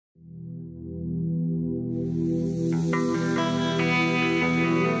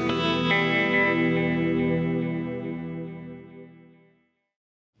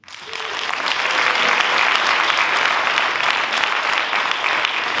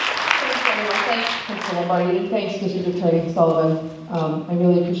I've already, and thanks to Mr. Attorney Sullivan. I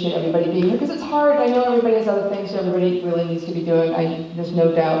really appreciate everybody being here, because it's hard. I know everybody has other things everybody really needs to be doing. There's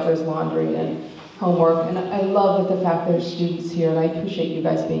no doubt there's laundry and homework, and I love the fact there's students here, and I appreciate you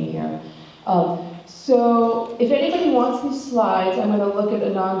guys being here. So if anybody wants these slides, I'm going to look at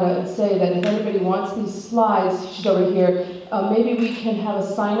Ananda and say that if anybody wants these slides, she's over here, maybe we can have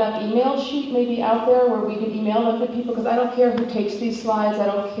a sign-up email sheet maybe out there where we can email them to people, because I don't care who takes these slides, I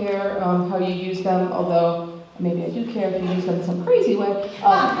don't care how you use them, although maybe I do care if you use them in some crazy way.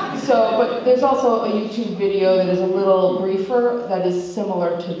 But there's also a YouTube video that is a little briefer that is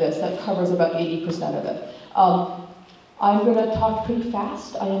similar to this, that covers about 80% of it. I'm going to talk pretty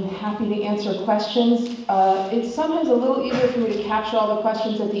fast. I am happy to answer questions. It's sometimes a little easier for me to capture all the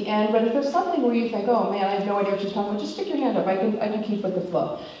questions at the end, but if there's something where you think, oh man, I have no idea what she's talking about, just stick your hand up. I can keep with the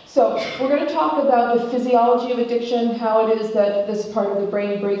flow. So we're going to talk about the physiology of addiction, how it is that this part of the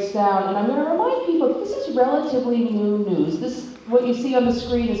brain breaks down, and I'm going to remind people that this is relatively new news. What you see on the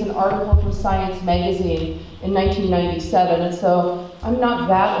screen is an article from Science magazine in 1997, and so I'm not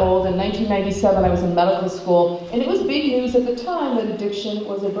that old. In 1997, I was in medical school, and it was big news at the time that addiction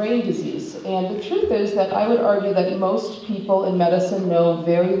was a brain disease. And the truth is that I would argue that most people in medicine know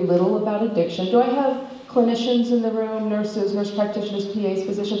very little about addiction. Do I have clinicians in the room, nurses, nurse practitioners, PAs,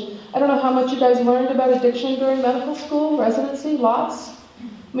 physicians? I don't know how much you guys learned about addiction during medical school, residency, lots?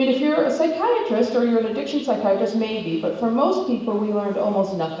 I mean, if you're a psychiatrist or you're an addiction psychiatrist, maybe, but for most people, we learned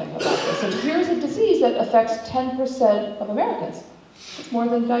almost nothing about this. And here's a disease that affects 10% of Americans. It's more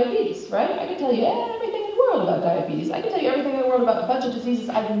than diabetes, right? I can tell you everything in the world about diabetes. I can tell you everything in the world about a bunch of diseases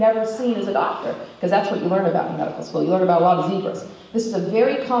I've never seen as a doctor, because that's what you learn about in medical school. You learn about a lot of zebras. This is a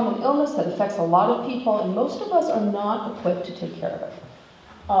very common illness that affects a lot of people, and most of us are not equipped to take care of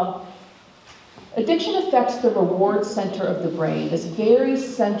it. Addiction affects the reward center of the brain, this very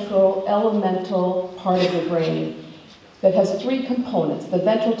central, elemental part of the brain that has three components: the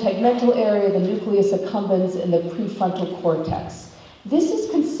ventral tegmental area, the nucleus accumbens, and the prefrontal cortex. This is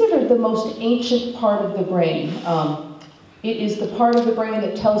considered the most ancient part of the brain. It is the part of the brain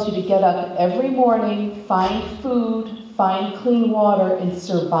that tells you to get up every morning, find food, find clean water, and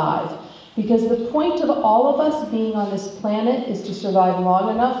survive. Because the point of all of us being on this planet is to survive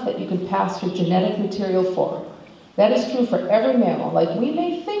long enough that you can pass your genetic material forward. That is true for every mammal. Like, we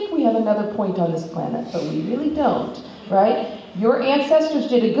may think we have another point on this planet, but we really don't, right? Your ancestors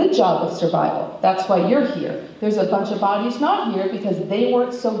did a good job of survival. That's why you're here. There's a bunch of bodies not here because they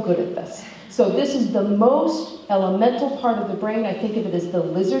weren't so good at this. So this is the most elemental part of the brain. I think of it as the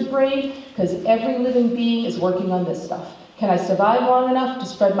lizard brain, because every living being is working on this stuff. Can I survive long enough to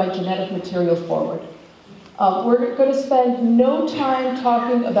spread my genetic material forward? We're going to spend no time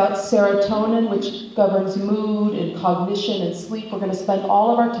talking about serotonin, which governs mood and cognition and sleep. We're going to spend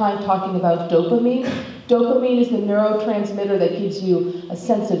all of our time talking about dopamine. Dopamine is the neurotransmitter that gives you a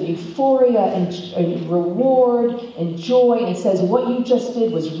sense of euphoria and reward and joy, and says, what you just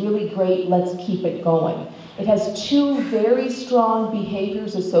did was really great, let's keep it going. It has two very strong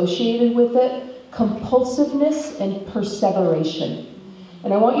behaviors associated with it: compulsiveness and perseveration.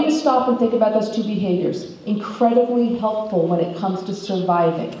 And I want you to stop and think about those two behaviors. Incredibly helpful when it comes to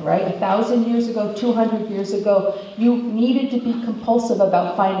surviving, right? 1,000 years ago, 200 years ago, you needed to be compulsive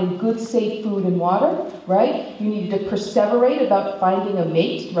about finding good, safe food and water, right? You needed to perseverate about finding a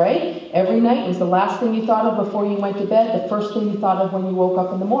mate, right? Every night was the last thing you thought of before you went to bed, the first thing you thought of when you woke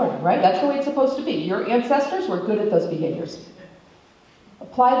up in the morning, right? That's the way it's supposed to be. Your ancestors were good at those behaviors.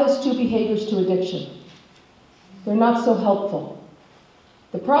 Apply those two behaviors to addiction. They're not so helpful.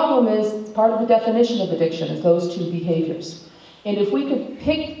 The problem is, it's part of the definition of addiction is those two behaviors. And if we could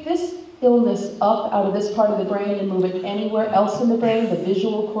pick this illness up out of this part of the brain and move it anywhere else in the brain, the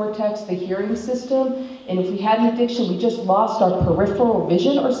visual cortex, the hearing system, and if we had an addiction, we just lost our peripheral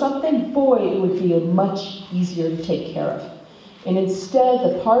vision or something, boy, it would be much easier to take care of. And instead,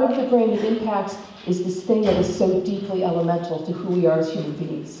 the part of the brain it impacts is this thing that is so deeply elemental to who we are as human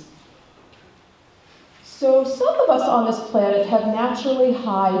beings. So some of us on this planet have naturally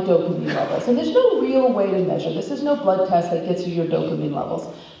high dopamine levels, and there's no real way to measure this. There's no blood test that gets you your dopamine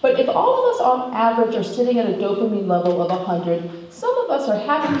levels. But if all of us on average are sitting at a dopamine level of 100, some of us are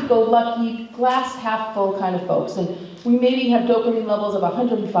happy-go-lucky, glass half full kind of folks, and we maybe have dopamine levels of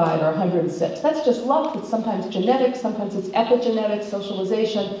 105 or 106. That's just luck. It's sometimes genetic, sometimes it's epigenetic,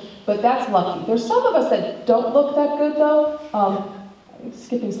 socialization, but that's lucky. There's some of us that don't look that good, though.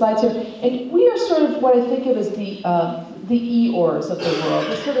 Skipping slides here, and we are sort of what I think of as the Eeyores of the world.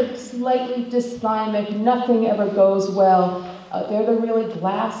 We're sort of slightly dysthymic, nothing ever goes well. They're the really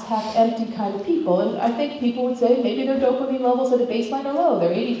glass half empty kind of people. And I think people would say maybe their dopamine levels at a baseline are low.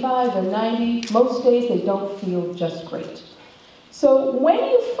 They're 85, they're 90. Most days they don't feel just great. So when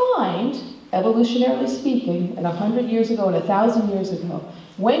you find, evolutionarily speaking, and 100 years ago and 1,000 years ago,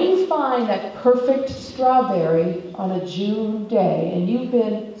 when you find that perfect strawberry on a June day, and you've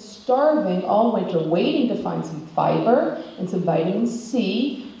been starving all winter waiting to find some fiber and some vitamin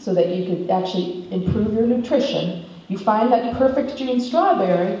C so that you could actually improve your nutrition, you find that perfect June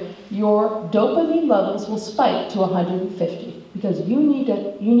strawberry, your dopamine levels will spike to 150 because you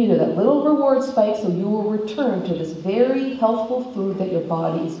needed that little reward spike so you will return to this very healthful food that your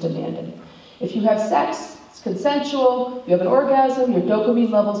body is demanding. If you have sex, it's consensual, you have an orgasm, your dopamine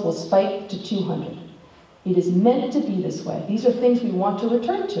levels will spike to 200. It is meant to be this way. These are things we want to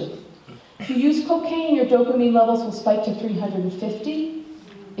return to. If you use cocaine, your dopamine levels will spike to 350.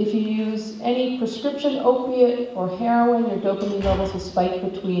 If you use any prescription opiate or heroin, your dopamine levels will spike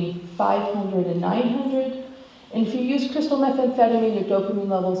between 500 and 900. And if you use crystal methamphetamine, your dopamine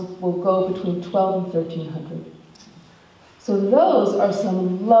levels will go between 12 and 1300. So those are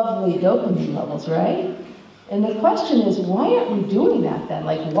some lovely dopamine levels, right? And the question is, why aren't we doing that then?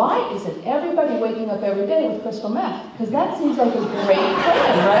 Like, why isn't everybody waking up every day with crystal meth? Because that seems like a great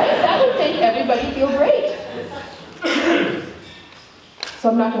plan, right? That would make everybody feel great. So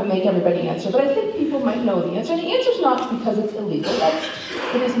I'm not going to make everybody answer, but I think people might know the answer. And the answer is not because it's illegal.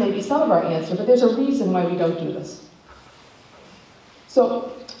 It is maybe some of our answer, but there's a reason why we don't do this.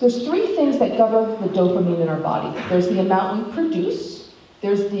 So there's three things that govern the dopamine in our body. There's the amount we produce,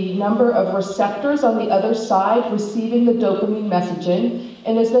 there's the number of receptors on the other side receiving the dopamine messaging,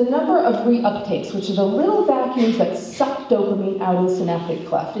 and there's the number of reuptakes, which are the little vacuums that suck dopamine out of the synaptic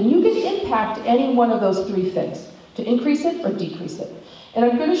cleft. And you can impact any one of those three things to increase it or decrease it. And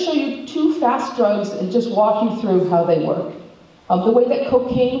I'm going to show you two fast drugs and just walk you through how they work. The way that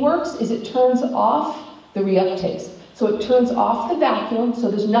cocaine works is it turns off the reuptakes. So it turns off the vacuum, so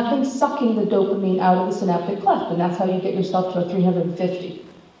there's nothing sucking the dopamine out of the synaptic cleft, and that's how you get yourself to a 350.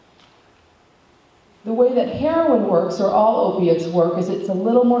 The way that heroin works, or all opiates work, is it's a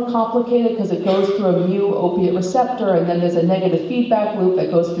little more complicated because it goes through a mu opiate receptor, and then there's a negative feedback loop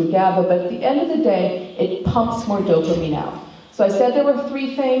that goes through GABA, but at the end of the day, it pumps more dopamine out. So I said there were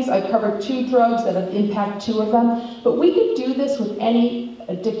three things. I covered two drugs that impact two of them, but we could do this with any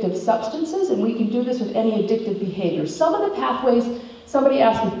addictive substances, and we can do this with any addictive behavior. Some of the pathways, somebody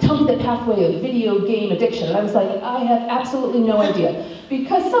asked me, tell me the pathway of video game addiction, and I was like, I have absolutely no idea.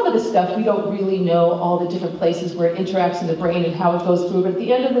 Because some of the stuff, we don't really know all the different places where it interacts in the brain and how it goes through, but at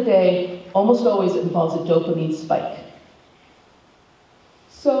the end of the day, almost always it involves a dopamine spike.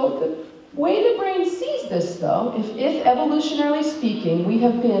 So the way the brain sees this, though, if evolutionarily speaking, we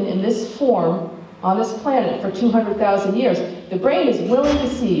have been in this form on this planet for 200,000 years, the brain is willing to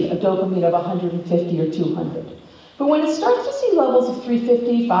see a dopamine of 150 or 200. But when it starts to see levels of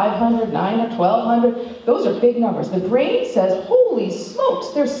 350, 500, 900, 1200, those are big numbers. The brain says, holy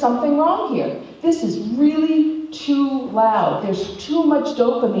smokes, there's something wrong here. This is really too loud. There's too much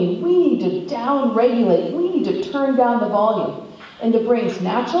dopamine. We need to down-regulate. We need to turn down the volume. And the brain's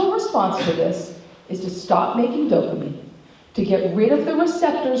natural response to this is to stop making dopamine, to get rid of the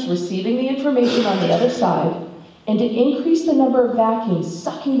receptors receiving the information on the other side, and to increase the number of vacuums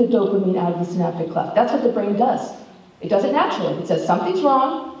sucking the dopamine out of the synaptic cleft. That's what the brain does. It does it naturally. It says, something's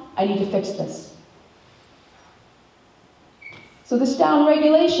wrong, I need to fix this. So this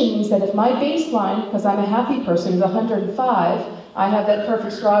down-regulation means that if my baseline, because I'm a happy person, is 105, I have that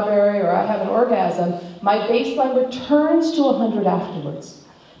perfect strawberry, or I have an orgasm, my baseline returns to 100 afterwards.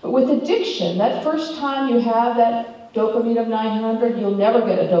 But with addiction, that first time you have that dopamine of 900, you'll never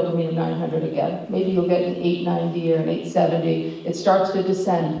get a dopamine of 900 again. Maybe you'll get an 890 or an 870. It starts to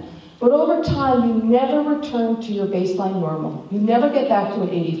descend. But over time, you never return to your baseline normal. You never get back to an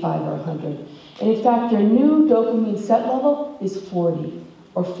 85 or 100. And in fact, your new dopamine set level is 40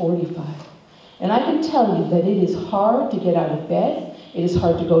 or 45. And I can tell you that it is hard to get out of bed. It is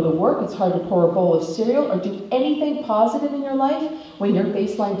hard to go to work. It's hard to pour a bowl of cereal or do anything positive in your life when your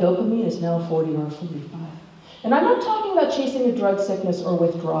baseline dopamine is now 40 or 45. And I'm not talking about chasing a drug sickness or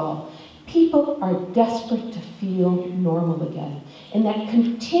withdrawal. People are desperate to feel normal again. And that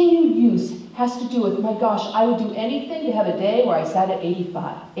continued use has to do with, my gosh, I would do anything to have a day where I sat at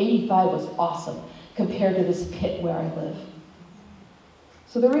 85. 85 was awesome compared to this pit where I live.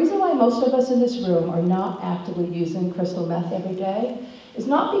 So the reason why most of us in this room are not actively using crystal meth every day is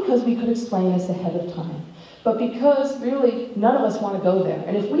not because we could explain this ahead of time, but because really none of us want to go there.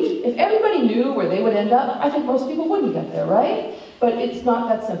 And if everybody knew where they would end up, I think most people wouldn't get there, right? But it's not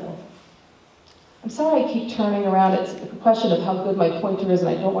that simple. I'm sorry I keep turning around. It's a question of how good my pointer is, and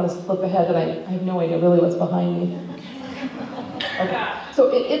I don't want to slip ahead, and I have no idea really what's behind me. Okay. So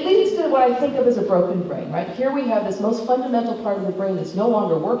it leads to what I think of as a broken brain, right? Here we have this most fundamental part of the brain that's no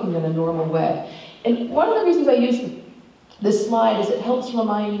longer working in a normal way. And one of the reasons I use this slide is it helps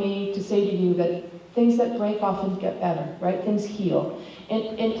remind me to say to you that things that break often get better, right? Things heal. And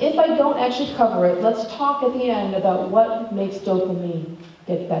if I don't actually cover it, let's talk at the end about what makes dopamine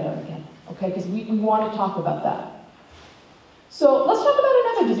get better again, okay? Because we want to talk about that. So let's talk about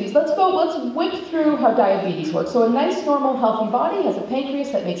another disease. Let's whip through how diabetes works. So a nice, normal, healthy body has a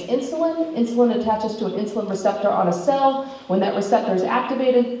pancreas that makes insulin. Insulin attaches to an insulin receptor on a cell. When that receptor is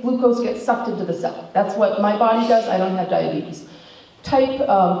activated, glucose gets sucked into the cell. That's what my body does. I don't have diabetes. Type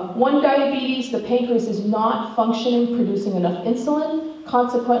 1 diabetes, the pancreas is not functioning, producing enough insulin.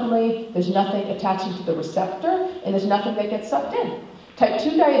 Consequently, there's nothing attaching to the receptor, and there's nothing that gets sucked in. Type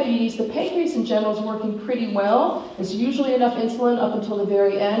 2 diabetes, the pancreas in general is working pretty well. There's usually enough insulin up until the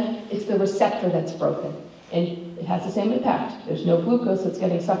very end. It's the receptor that's broken, and it has the same impact. There's no glucose that's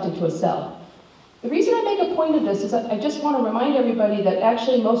getting sucked into a cell. The reason I make a point of this is that I just want to remind everybody that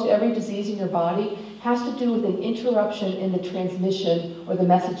actually most every disease in your body has to do with an interruption in the transmission or the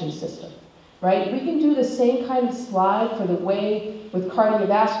messaging system, right? We can do the same kind of slide for the way with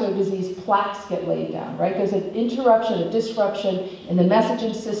cardiovascular disease plaques get laid down, right? There's an interruption, a disruption in the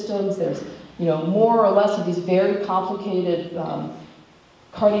messaging systems. There's, more or less of these very complicated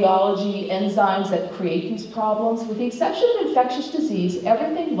cardiology enzymes that create these problems. With the exception of infectious disease,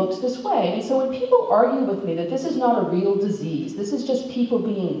 everything looks this way. And so when people argue with me that this is not a real disease, this is just people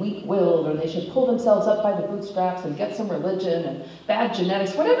being weak-willed, or they should pull themselves up by the bootstraps and get some religion and bad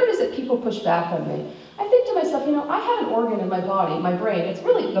genetics, whatever it is that people push back on me, I think to myself, I have an organ in my body, my brain. It's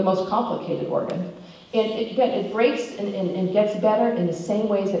really the most complicated organ. And it breaks and gets better in the same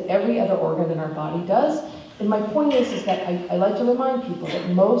ways that every other organ in our body does. And my point is that I like to remind people that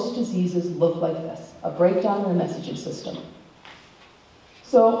most diseases look like this, a breakdown in the messaging system.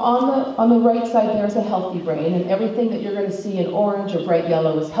 So on the right side, there's a healthy brain, and everything that you're going to see in orange or bright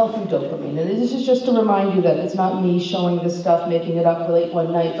yellow is healthy dopamine. And this is just to remind you that it's not me showing this stuff, making it up late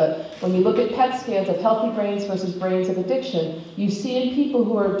one night, but when you look at PET scans of healthy brains versus brains of addiction, you see in people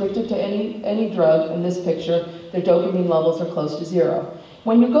who are addicted to any drug, in this picture, their dopamine levels are close to zero.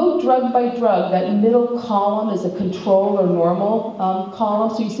 When you go drug by drug, that middle column is a control or normal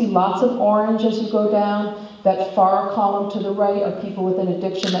column. So you see lots of orange as you go down. That far column to the right are people with an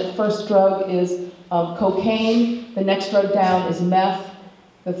addiction. That first drug is cocaine. The next drug down is meth.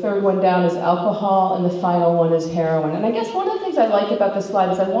 The third one down is alcohol. And the final one is heroin. And I guess one of the things I like about this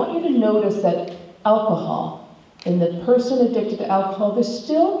slide is I want you to notice that alcohol, in the person addicted to alcohol, there's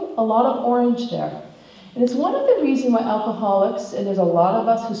still a lot of orange there. And it's one of the reasons why alcoholics, and there's a lot of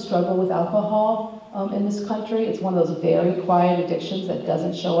us who struggle with alcohol in this country, it's one of those very quiet addictions that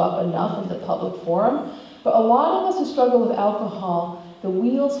doesn't show up enough in the public forum. But a lot of us who struggle with alcohol, the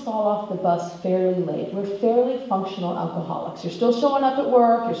wheels fall off the bus fairly late. We're fairly functional alcoholics. You're still showing up at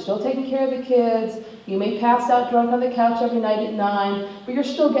work, you're still taking care of the kids, you may pass out drunk on the couch every night at 9, but you're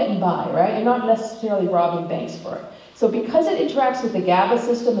still getting by, right? You're not necessarily robbing banks for it. So because it interacts with the GABA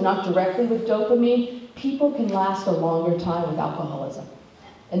system and not directly with dopamine, people can last a longer time with alcoholism.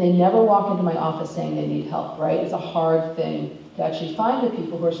 And they never walk into my office saying they need help, right? It's a hard thing to actually find the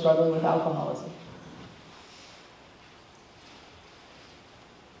people who are struggling with alcoholism.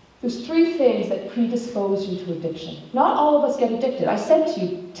 There's 3 things that predispose you to addiction. Not all of us get addicted. I said to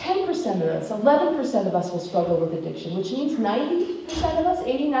you, 10% of us, 11% of us will struggle with addiction, which means 90% of us,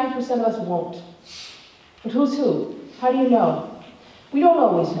 89% of us won't. But who's who? How do you know? We don't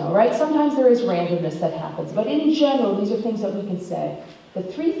always know, right? Sometimes there is randomness that happens, but in general, these are things that we can say. The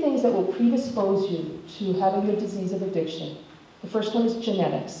 3 things that will predispose you to having the disease of addiction. The first one is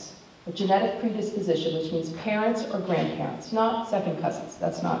genetics, a genetic predisposition, which means parents or grandparents, not second cousins.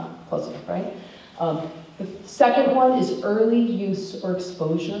 That's not close enough, right? The second one is early use or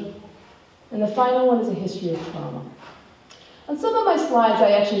exposure. And the final one is a history of trauma. On some of my slides,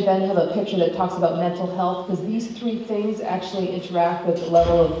 I actually then have a picture that talks about mental health, because these 3 things actually interact with the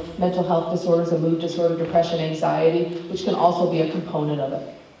level of mental health disorders, a mood disorder, depression, anxiety, which can also be a component of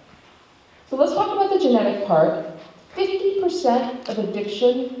it. So let's talk about the genetic part. 50% of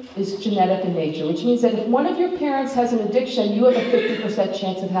addiction is genetic in nature, which means that if one of your parents has an addiction, you have a 50%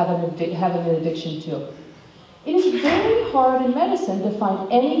 chance of having an addiction too. It is very hard in medicine to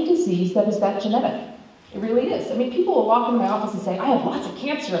find any disease that is that genetic. It really is. I mean, people will walk into my office and say, I have lots of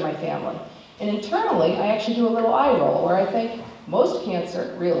cancer in my family. And internally, I actually do a little eye roll where I think most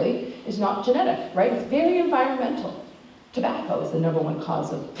cancer, really, is not genetic, right? It's very environmental. tobacco is the #1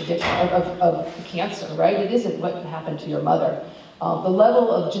 cause of addiction, of cancer, right? It isn't what happened to your mother. The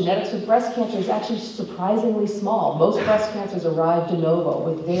level of genetics with breast cancer is actually surprisingly small. Most breast cancers arrive de novo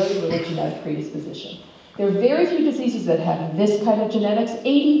with very little genetic predisposition. There are very few diseases that have this kind of genetics.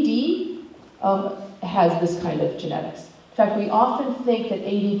 ADD has this kind of genetics. In fact, we often think that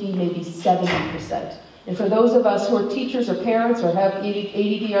ADD may be 70%. And for those of us who are teachers or parents or have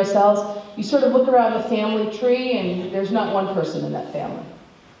ADD ourselves, you sort of look around the family tree and there's not one person in that family.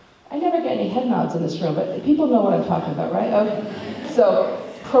 I never get any head nods in this room, but people know what I'm talking about, right? Okay. So,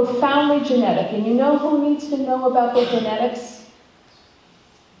 profoundly genetic. And you know who needs to know about their genetics?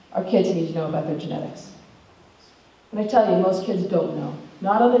 Our kids need to know about their genetics. And I tell you, most kids don't know.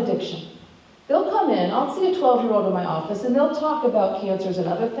 Not on addiction. They'll come in, I'll see a 12-year-old in my office, and they'll talk about cancers and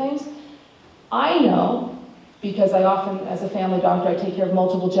other things. I know, because I often, as a family doctor, I take care of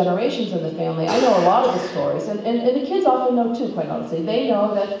multiple generations in the family. I know a lot of the stories, and the kids often know too, quite honestly. They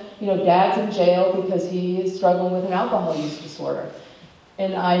know that, Dad's in jail because he is struggling with an alcohol use disorder.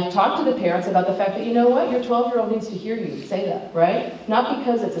 And I talk to the parents about the fact that, you know what, your 12-year-old needs to hear you say that, right? Not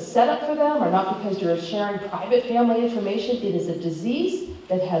because it's a setup for them, or not because you're sharing private family information. It is a disease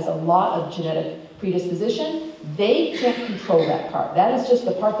that has a lot of genetic predisposition. They can't control that part. That is just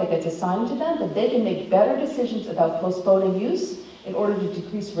the part that gets assigned to them, but they can make better decisions about postponing use in order to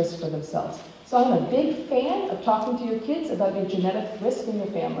decrease risk for themselves. So I'm a big fan of talking to your kids about your genetic risk in your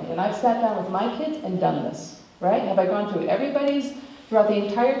family. And I've sat down with my kids and done this, right? Have I gone through everybody's throughout the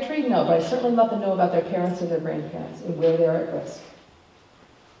entire tree? No, but I certainly let them know about their parents and their grandparents and where they're at risk.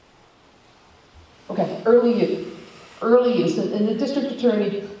 Okay, early use. Early use, and the district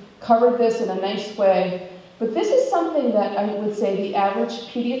attorney covered this in a nice way, but this is something that I would say the average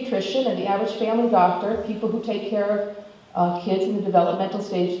pediatrician and the average family doctor, people who take care of kids in the developmental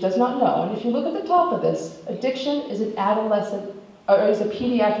stage, does not know. And if you look at the top of this, addiction is an adolescent, or is a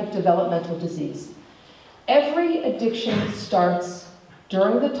pediatric developmental disease. Every addiction starts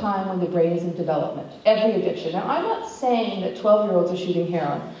during the time when the brain is in development. Every addiction. Now, I'm not saying that 12-year-olds are shooting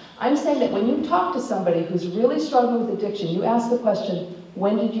heroin. I'm saying that when you talk to somebody who's really struggling with addiction, you ask the question,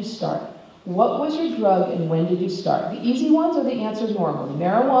 when did you start? What was your drug and when did you start? The easy ones are the answers normally.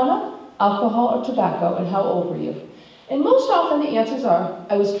 Marijuana, alcohol, or tobacco, and how old were you? And most often the answers are,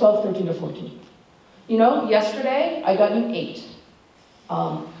 I was 12, 13, or 14. Yesterday I got an 8.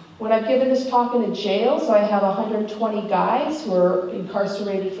 When I've given this talk in a jail, so I have 120 guys who are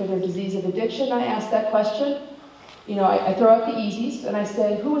incarcerated for their disease of addiction, I ask that question. I throw out the easies, and I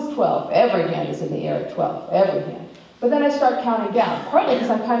say, who was 12? Every hand is in the air at 12, every hand. But then I start counting down, partly because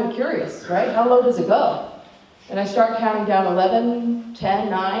I'm kind of curious, right? How low does it go? And I start counting down 11, 10,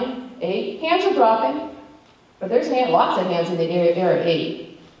 9, 8. Hands are dropping, but there's lots of hands in the air at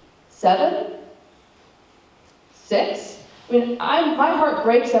 8. 7, 6. My heart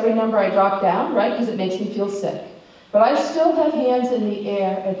breaks every number I drop down, right? Because it makes me feel sick. But I still have hands in the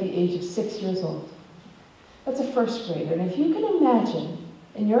air at the age of 6 years old. That's a first grader. And if you can imagine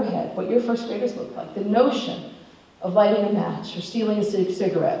in your head what your first graders look like, the notion of lighting a match or stealing a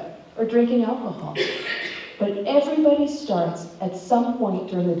cigarette or drinking alcohol. But everybody starts at some point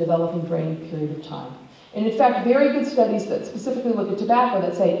during the developing brain period of time. And in fact, very good studies that specifically look at tobacco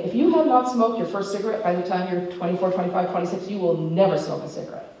that say, if you have not smoked your first cigarette by the time you're 24, 25, 26, you will never smoke a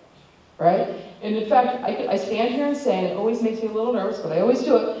cigarette, right? And in fact, I stand here and say, and it always makes me a little nervous, but I always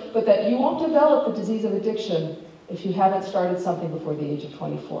do it, but that you won't develop the disease of addiction if you haven't started something before the age of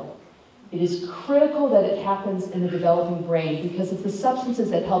 24. It is critical that it happens in the developing brain because it's the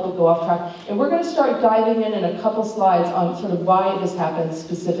substances that help it go off track. And we're going to start diving in a couple slides on sort of why this happens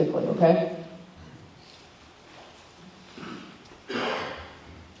specifically, okay?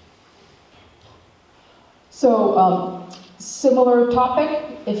 So, similar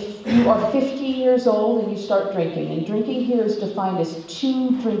topic, if you are 15 years old and you start drinking, and drinking here is defined as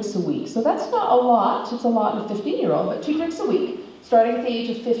 2 drinks a week. So that's not a lot, it's a lot in a 15-year-old, but 2 drinks a week, starting at the age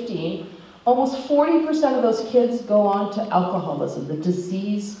of 15. Almost 40% of those kids go on to alcoholism, the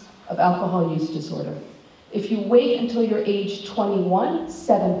disease of alcohol use disorder. If you wait until you're age 21,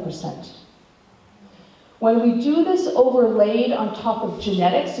 7%. When we do this overlaid on top of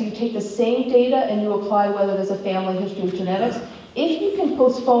genetics, so you take the same data and you apply whether there's a family history of genetics, if you can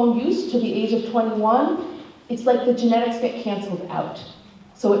postpone use to the age of 21, it's like the genetics get canceled out.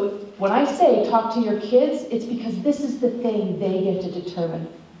 So when I say talk to your kids, it's because this is the thing they get to determine.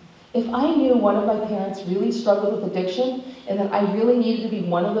 If I knew one of my parents really struggled with addiction, and that I really needed to be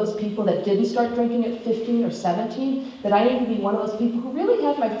one of those people that didn't start drinking at 15 or 17, that I needed to be one of those people who really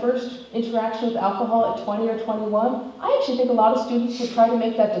had my first interaction with alcohol at 20 or 21, I actually think a lot of students would try to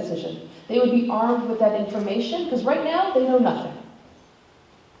make that decision. They would be armed with that information, because right now, they know nothing.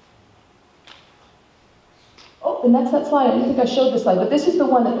 Oh, and that's that slide. I didn't think I showed this slide, but this is the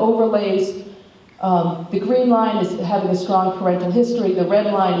one that overlays. The green line is having a strong parental history. The red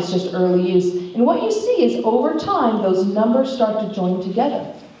line is just early use. And what you see is over time, those numbers start to join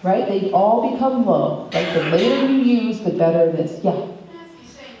together, right? They all become low. Right? The later you use, the better it is. Yeah? Can I ask you,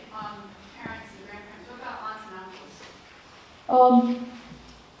 saying parents and grandparents, what about aunts and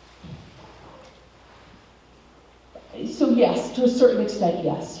uncles? So yes, to a certain extent,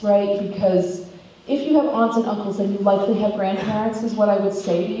 yes, right? Because if you have aunts and uncles, then you likely have grandparents, is what I would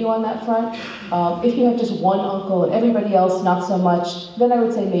say to you on that front. If you have just one uncle and everybody else not so much, then I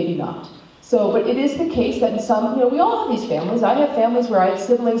would say maybe not. So, but it is the case that in some, we all have these families. I have families where I have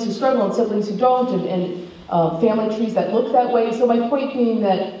siblings who struggle and siblings who don't, and family trees that look that way. So my point being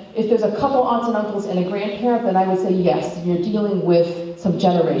that if there's a couple aunts and uncles and a grandparent, then I would say yes, you're dealing with some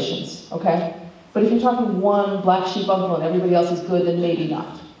generations, okay? But if you're talking one black sheep uncle and everybody else is good, then maybe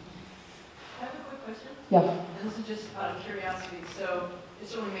not. Yeah. And this is just out of curiosity. So it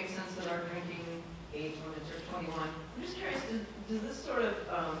certainly makes sense that our drinking age limits are 21. I'm just curious, does this sort of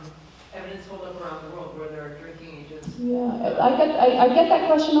evidence hold up around the world where there are drinking ages? Yeah, I get that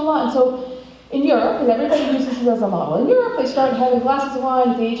question a lot. And so in Europe, and everybody uses this as a model, in Europe they start having glasses of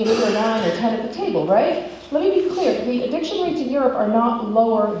wine at the age of 8 or 9 or 10 at the table, right? Let me be clear, the addiction rates in Europe are not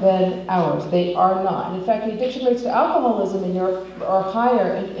lower than ours. They are not. In fact, the addiction rates to alcoholism in Europe are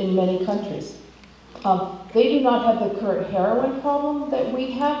higher in many countries. They do not have the current heroin problem that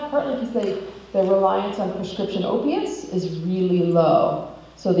we have, partly because their reliance on prescription opiates is really low.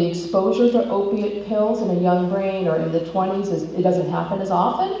 So the exposure to opiate pills in a young brain or in the 20s, it doesn't happen as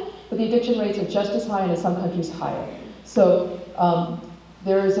often, but the addiction rates are just as high and in some countries higher. So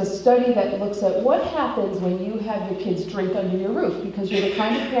there is a study that looks at what happens when you have your kids drink under your roof, because you're the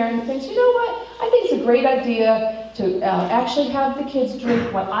kind of parent who thinks, you know what, I think it's a great idea to actually have the kids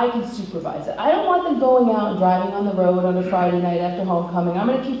drink when I can supervise it. I don't want them going out and driving on the road on a Friday night after homecoming. I'm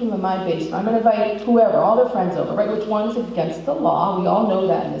going to keep them in my basement. I'm going to invite whoever, all their friends over, right? Which one is against the law? We all know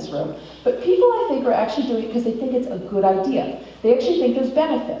that in this room. But people, I think, are actually doing it because they think it's a good idea. They actually think there's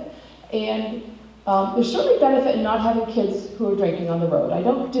benefit. And there's certainly benefit in not having kids who are drinking on the road. I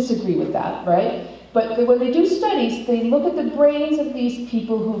don't disagree with that, right? But when they do studies, they look at the brains of these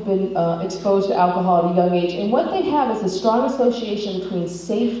people who've been exposed to alcohol at a young age, and what they have is a strong association between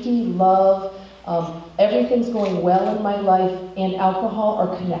safety, love, everything's going well in my life, and alcohol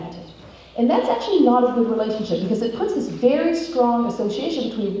are connected. And that's actually not a good relationship, because it puts this very strong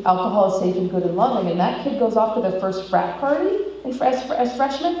association between alcohol is safe and good and loving, and that kid goes off to their first frat party as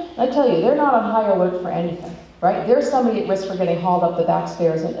freshmen, and I tell you, they're not on high alert for anything, right? There's somebody at risk for getting hauled up the back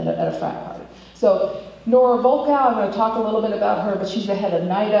stairs at a frat party. So Nora Volkow, I'm going to talk a little bit about her, but she's the head of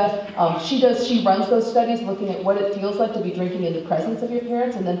NIDA. She runs those studies looking at what it feels like to be drinking in the presence of your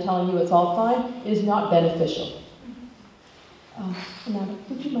parents and then telling you it's all fine. It is not beneficial. Now,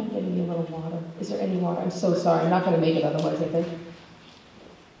 would you mind getting me a little water? Is there any water? I'm so sorry. I'm not going to make it otherwise, I think.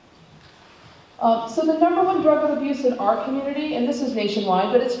 So the number one drug of abuse in our community, and this is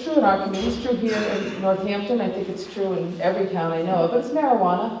nationwide, but it's true in our community, it's true here in Northampton, I think it's true in every town I know of, but it's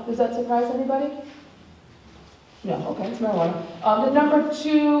marijuana. Does that surprise anybody? No, okay, it's marijuana. The number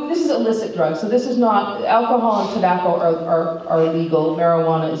two, this is illicit drugs, so this is not, alcohol and tobacco are legal,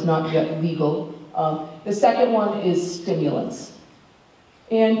 marijuana is not yet legal. The second one is stimulants.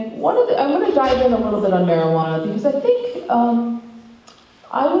 And I'm going to dive in a little bit on marijuana, because I think,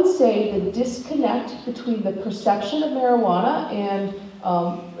 I would say the disconnect between the perception of marijuana and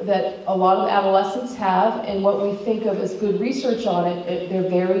that a lot of adolescents have and what we think of as good research on it,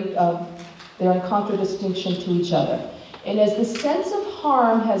 they're in contradistinction to each other. And as the sense of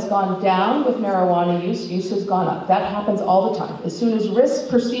harm has gone down with marijuana use has gone up. That happens all the time. As soon as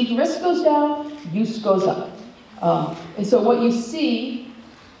perceived risk goes down, use goes up. And so what you see,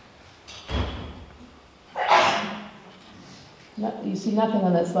 you see nothing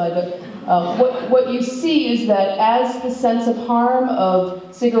on that slide, but what you see is that as the sense of harm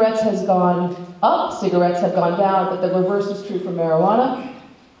of cigarettes has gone up, cigarettes have gone down, but the reverse is true for marijuana.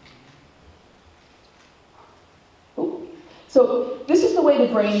 So this is the way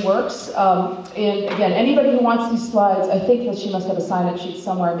the brain works. And again, anybody who wants these slides, I think that she must have a sign-up sheet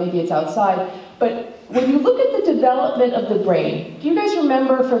somewhere, maybe it's outside. But when you look at the development of the brain, do you guys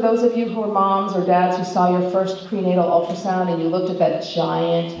remember, for those of you who are moms or dads who saw your first prenatal ultrasound and you looked at that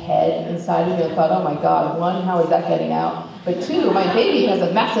giant head inside of you and thought, oh my God, one, how is that getting out? But two, my baby has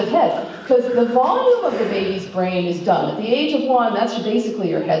a massive head. Because the volume of the baby's brain is done. At the age of 1, that's basically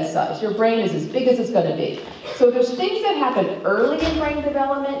your head size. Your brain is as big as it's going to be. So there's things that happen early in brain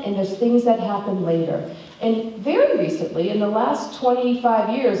development, and there's things that happen later. And very recently, in the last 25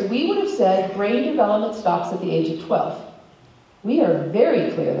 years, we would have said brain development stops at the age of 12. We are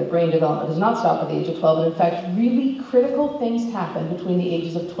very clear that brain development does not stop at the age of 12, and in fact, really critical things happen between the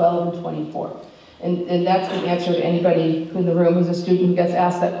ages of 12 and 24. And that's the answer to anybody in the room who's a student who gets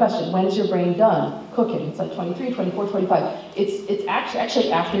asked that question. When is your brain done cooking? It's like 23, 24, 25. It's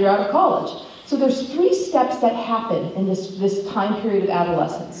actually after you're out of college. So there's 3 steps that happen in this time period of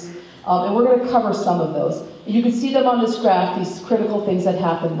adolescence. And we're going to cover some of those. You can see them on this graph, these critical things that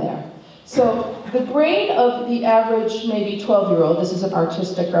happen there. So the brain of the average, maybe 12-year-old, this is an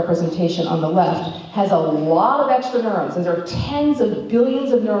artistic representation on the left, has a lot of extra neurons. And there are tens of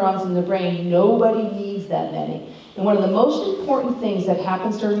billions of neurons in the brain. Nobody needs that many. And one of the most important things that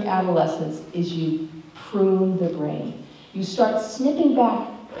happens during adolescence is you prune the brain. You start snipping back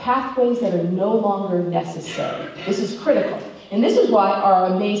pathways that are no longer necessary. This is critical. And this is why our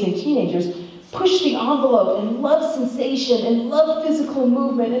amazing teenagers push the envelope and love sensation and love physical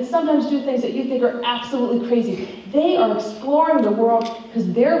movement and sometimes do things that you think are absolutely crazy. They are exploring the world because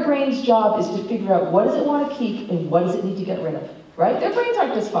their brain's job is to figure out what does it want to keep and what does it need to get rid of, right? Their brains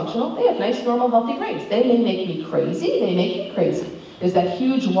aren't dysfunctional. They have nice, normal, healthy brains. They may make me crazy. They make me crazy. There's that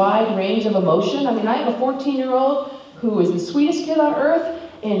huge, wide range of emotion. I mean, I have a 14-year-old who is the sweetest kid on earth,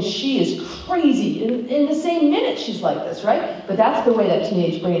 and she is crazy. In the same minute, she's like this, right? But that's the way that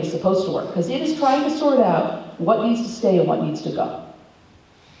teenage brain is supposed to work, because it is trying to sort out what needs to stay and what needs to go.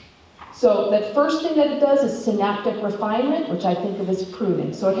 So that first thing that it does is synaptic refinement, which I think of as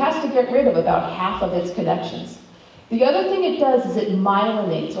pruning. So it has to get rid of about half of its connections. The other thing it does is it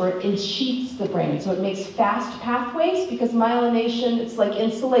myelinates, or it ensheaths the brain. So it makes fast pathways, because myelination, it's like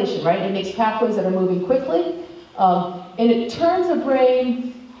insulation, right? It makes pathways that are moving quickly. And it turns a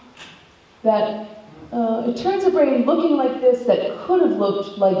brain looking like this that could have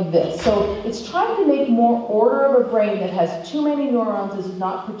looked like this. So it's trying to make more order of a brain that has too many neurons, is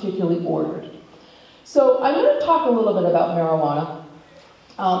not particularly ordered. So I'm going to talk a little bit about marijuana,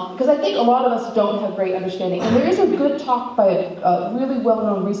 because I think a lot of us don't have great understanding. And there is a good talk by a really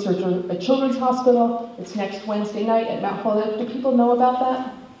well-known researcher at Children's Hospital. It's next Wednesday night at Mount Holyoke. Do people know about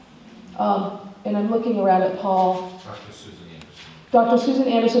that? And I'm looking around at Paul. Dr. Susan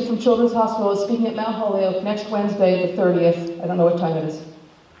Anderson from Children's Hospital is speaking at Mount Holyoke next Wednesday, the 30th. I don't know what time it is.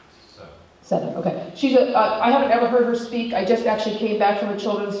 7, okay. I haven't ever heard her speak. I just actually came back from a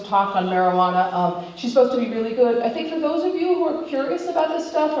children's talk on marijuana. She's supposed to be really good. I think for those of you who are curious about this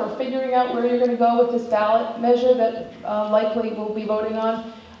stuff or figuring out where you're going to go with this ballot measure that likely we'll be voting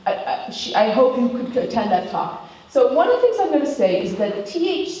on, I hope you could attend that talk. So one of the things I'm going to say is that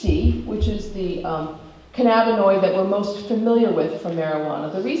THC, which is the cannabinoid that we're most familiar with from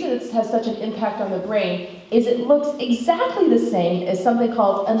marijuana, the reason it has such an impact on the brain is it looks exactly the same as something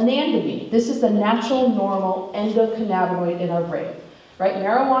called anandamide. This is the natural, normal endocannabinoid in our brain, right?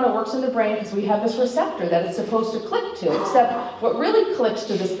 Marijuana works in the brain because we have this receptor that it's supposed to click to, except what really clicks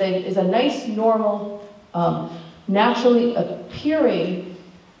to this thing is a nice, normal, naturally appearing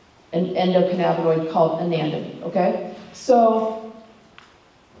endocannabinoid called anandamide, okay? So,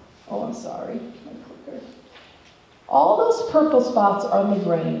 oh, I'm sorry. All those purple spots on the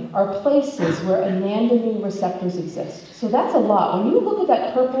brain are places where anandamide receptors exist. So that's a lot. When you look at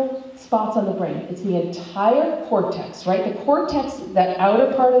that purple spots on the brain, it's the entire cortex, right? The cortex, that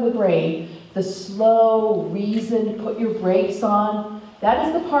outer part of the brain, the slow, reasoned, put your brakes on, that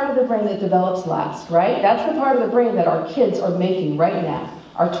is the part of the brain that develops last, right? That's the part of the brain that our kids are making right now.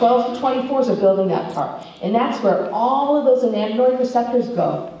 Our 12 to 24s are building that part. And that's where all of those anandamide receptors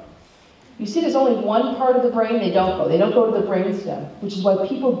go. You see there's only one part of the brain they don't go. They don't go to the brainstem, which is why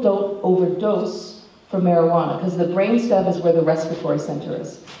people don't overdose from marijuana, because the brainstem is where the respiratory center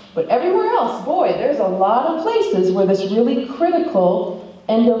is. But everywhere else, boy, there's a lot of places where this really critical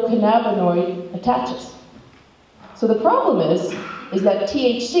endocannabinoid attaches. So the problem is that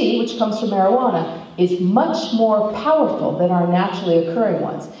THC, which comes from marijuana, is much more powerful than our naturally occurring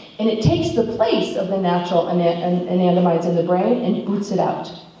ones. And it takes the place of the natural anandamides in the brain and boots it out.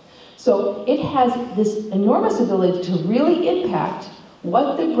 So it has this enormous ability to really impact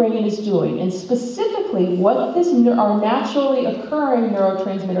what the brain is doing. And specifically, what our naturally occurring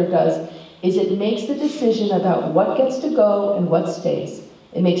neurotransmitter does is it makes the decision about what gets to go and what stays.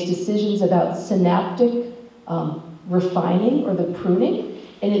 It makes decisions about synaptic refining or the pruning,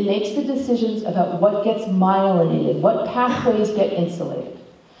 and it makes the decisions about what gets myelinated, what pathways get insulated.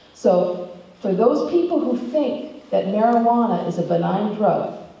 So for those people who think that marijuana is a benign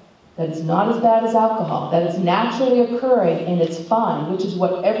drug, that it's not as bad as alcohol, that it's naturally occurring and it's fine, which is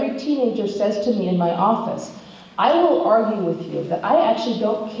what every teenager says to me in my office, I will argue with you that I actually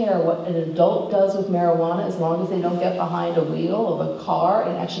don't care what an adult does with marijuana as long as they don't get behind a wheel of a car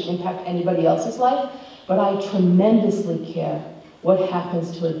and actually impact anybody else's life, but I tremendously care what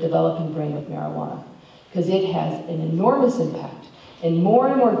happens to a developing brain with marijuana, because it has an enormous impact. And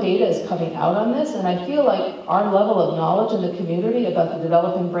more data is coming out on this, and I feel like our level of knowledge in the community about the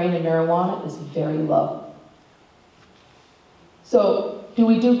developing brain and marijuana is very low. So, do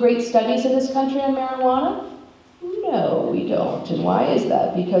we do great studies in this country on marijuana? No, we don't. And why is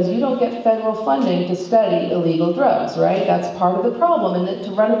that? Because you don't get federal funding to study illegal drugs, right? That's part of the problem. And that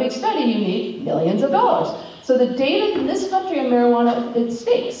to run a big study, you need millions of dollars. So the data in this country on marijuana, it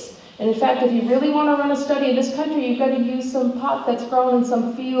stinks. And in fact, if you really want to run a study in this country, you've got to use some pot that's grown in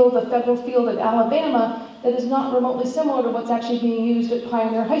some field, a federal field in Alabama, that is not remotely similar to what's actually being used at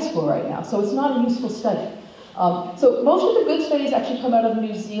Pioneer High School right now. So it's not a useful study. So most of the good studies actually come out of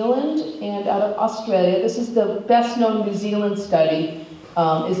New Zealand and out of Australia. This is the best known New Zealand study,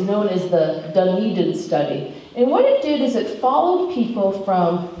 is known as the Dunedin study. And what it did is it followed people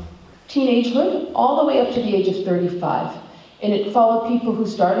from teenagehood all the way up to the age of 35. And it followed people who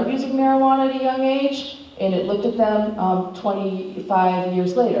started using marijuana at a young age, and it looked at them 25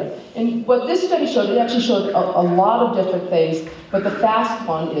 years later. And what this study showed, it actually showed a lot of different things, but the fast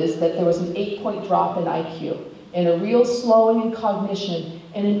one is that there was an 8-point drop in IQ, and a real slowing in cognition,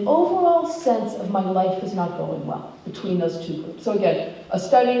 and an overall sense of my life is not going well between those two groups. So again, a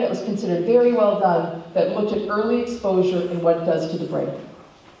study that was considered very well done that looked at early exposure and what it does to the brain.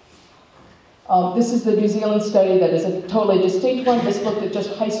 This is the New Zealand study that is a totally distinct one. This looked at just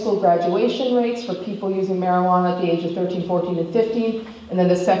high school graduation rates for people using marijuana at the age of 13, 14, and 15. And then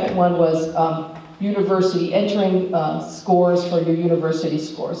the second one was university entering scores for your university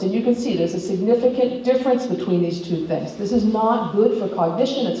scores. And you can see there's a significant difference between these two things. This is not good for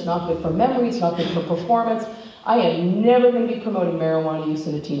cognition, it's not good for memory, it's not good for performance. I am never going to be promoting marijuana use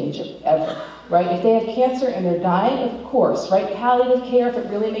in a teenager, ever. Right? If they have cancer and they're dying, of course, right? Palliative care, if it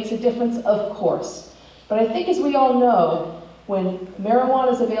really makes a difference, of course. But I think as we all know, when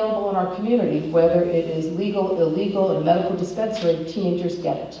marijuana is available in our community, whether it is legal, illegal, in a medical dispensary, teenagers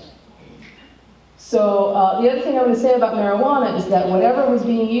get it. So the other thing I want to say about marijuana is that whatever was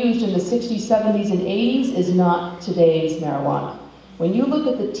being used in the 60s, 70s, and 80s is not today's marijuana. When you look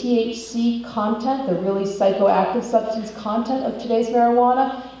at the THC content, the really psychoactive substance content of today's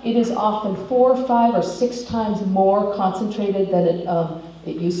marijuana, it is often 4, 5, or 6 times more concentrated than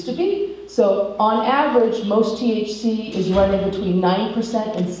it used to be. So on average, most THC is running between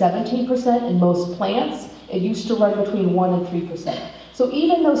 9% and 17% in most plants. It used to run between 1 and 3%. So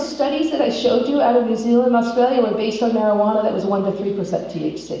even those studies that I showed you out of New Zealand and Australia were based on marijuana that was 1 to 3%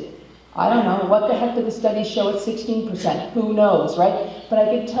 THC. I don't know, what the heck did the studies show at 16%? Who knows, right? But I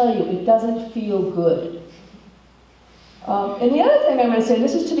can tell you, it doesn't feel good. And the other thing I'm going to say, and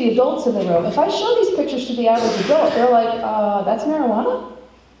this is to the adults in the room, if I show these pictures to the average adult, they're like, that's marijuana?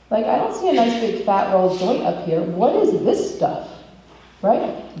 Like, I don't see a nice big fat rolled joint up here. What is this stuff,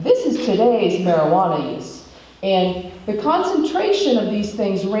 right? This is today's marijuana use. And the concentration of these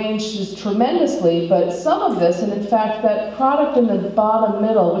things ranges tremendously, but some of this, and in fact that product in the bottom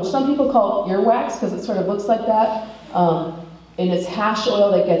middle, which some people call earwax because it sort of looks like that, and it's hash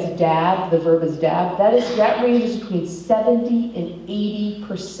oil that gets dabbed, the verb is dabbed, that ranges between 70 and 80%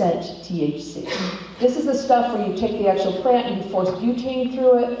 THC. This is the stuff where you take the actual plant and you force butane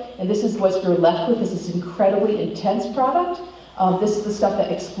through it, and this is what you're left with, this is incredibly intense product. This is the stuff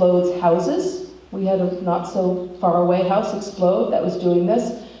that explodes houses. We had a not so far away house explode that was doing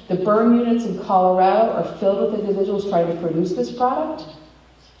this. The burn units in Colorado are filled with individuals trying to produce this product.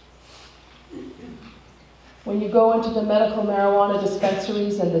 When you go into the medical marijuana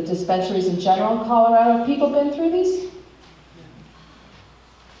dispensaries and the dispensaries in general in Colorado, have people been through these?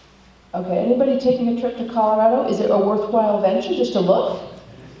 Okay, anybody taking a trip to Colorado? Is it a worthwhile venture just to look?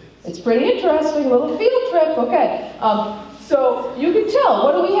 It's pretty interesting, a little field trip, okay. So you can tell,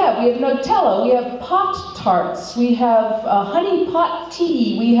 what do we have? We have Nutella, we have Pop-Tarts, we have honey pot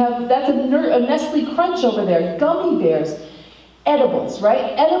tea, we have, that's a Nestle Crunch over there, gummy bears, edibles,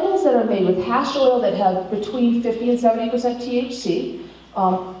 right? Edibles that are made with hash oil that have between 50 and 70% THC.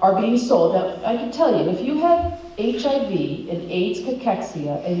 are being sold. Now, I can tell you, if you have HIV and AIDS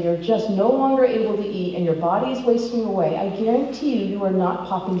cachexia and you're just no longer able to eat and your body is wasting away, I guarantee you, you are not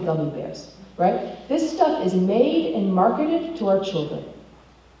popping gummy bears, right? This stuff is made and marketed to our children.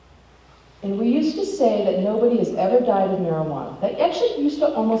 And we used to say that nobody has ever died of marijuana. That actually used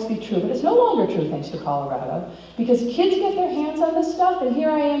to almost be true, but it's no longer true thanks to Colorado, because kids get their hands on this stuff, and here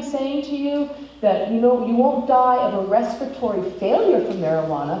I am saying to you that you won't die of a respiratory failure from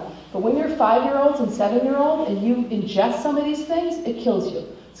marijuana, but when you're 5-year-olds and 7-year-olds and you ingest some of these things, it kills you.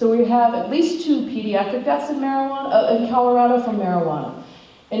 So we have at least 2 pediatric deaths in Colorado from marijuana.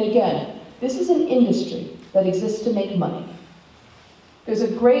 And again, this is an industry that exists to make money. There's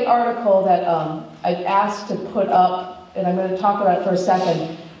a great article that I've asked to put up, and I'm going to talk about it for a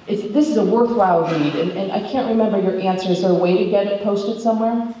second. This is a worthwhile read, and I can't remember your answer. Is there a way to get it posted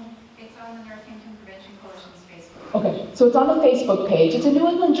somewhere? It's on the Northampton Prevention Coalition's Facebook. Okay, so it's on the Facebook page. It's a New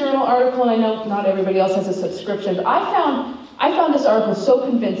England Journal article, and I know not everybody else has a subscription, but I found this article so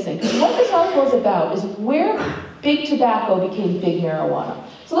convincing. Because what this article is about is where big tobacco became big marijuana.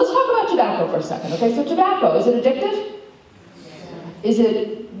 So let's talk about tobacco for a second, okay? So tobacco, is it addictive? Is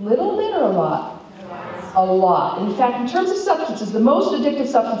it little bit or a lot? A lot. In fact, in terms of substances, the most addictive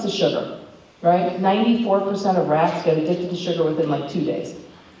substance is sugar, right? 94% of rats get addicted to sugar within like 2 days.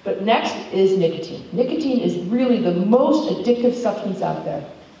 But next is nicotine. Nicotine is really the most addictive substance out there.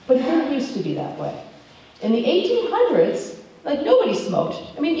 But it didn't used to be that way. In the 1800s, like nobody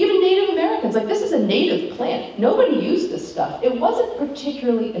smoked. I mean, even Native Americans, like this is a native plant. Nobody used this stuff. It wasn't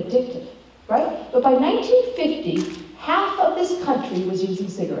particularly addictive, right? But by 1950, half of this country was using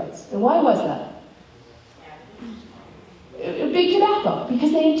cigarettes. And why was that? Big tobacco,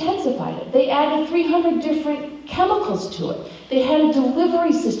 because they intensified it. They added 300 different chemicals to it. They had a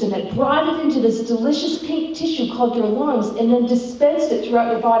delivery system that brought it into this delicious pink tissue called your lungs and then dispensed it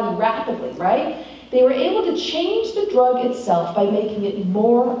throughout your body rapidly, right? They were able to change the drug itself by making it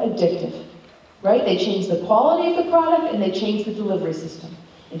more addictive, right? They changed the quality of the product and they changed the delivery system.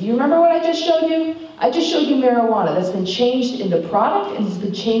 And do you remember what I just showed you? I just showed you marijuana that's been changed in the product and has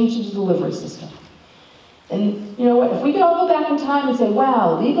been changed in the delivery system. And you know what, if we could all go back in time and say,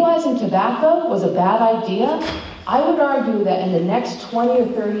 wow, legalizing tobacco was a bad idea, I would argue that in the next 20 or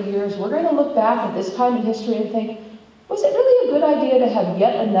 30 years, we're going to look back at this time in history and think, was it really a good idea to have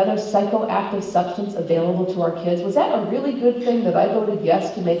yet another psychoactive substance available to our kids? Was that a really good thing that I voted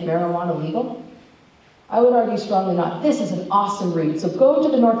yes to make marijuana legal? I would argue strongly not. This is an awesome read. So go to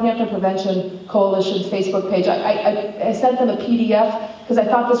the Northampton Prevention Coalition's Facebook page. I sent them a PDF because I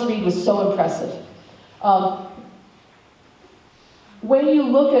thought this read was so impressive. When you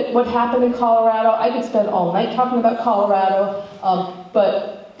look at what happened in Colorado, I could spend all night talking about Colorado,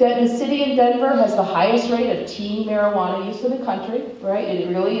 but the city of Denver has the highest rate of teen marijuana use in the country, right? It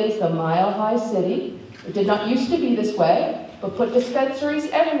really is the mile-high city. It did not used to be this way, but put dispensaries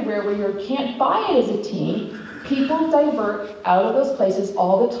everywhere where you can't buy it as a teen. People divert out of those places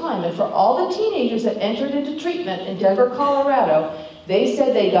all the time. And for all the teenagers that entered into treatment in Denver, Colorado, they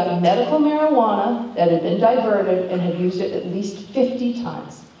said they got medical marijuana that had been diverted and had used it at least 50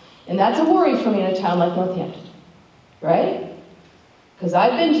 times. And that's a worry for me in a town like Northampton, right? Because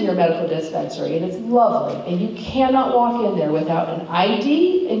I've been to your medical dispensary and it's lovely, and you cannot walk in there without an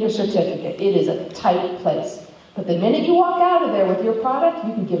ID and your certificate. It is a tight place. But the minute you walk out of there with your product,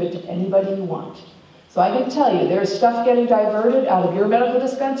 you can give it to anybody you want. So I can tell you, there's stuff getting diverted out of your medical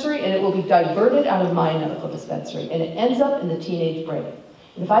dispensary, and it will be diverted out of my medical dispensary, and it ends up in the teenage brain.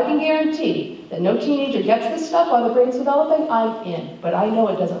 And if I can guarantee that no teenager gets this stuff while the brain's developing, I'm in. But I know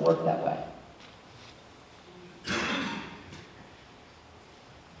it doesn't work that way.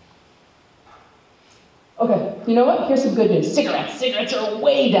 Okay, you know what? Here's some good news. Cigarettes. Cigarettes are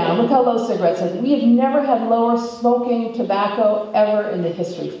way down. Look how low cigarettes are. We have never had lower smoking tobacco ever in the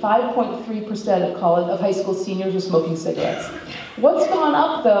history. 5.3% of high school seniors are smoking cigarettes. What's gone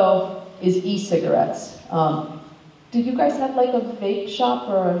up, though, is e-cigarettes. Did you guys have like a vape shop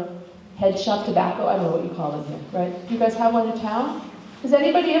or a head shop tobacco? I don't know what you call it here, right? Do you guys have one in town? Has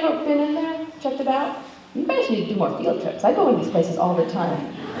anybody ever been in there, checked it out? You guys need to do more field trips. I go in these places all the time.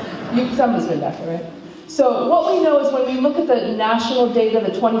 Somebody's been back there, right? So what we know is when we look at the national data,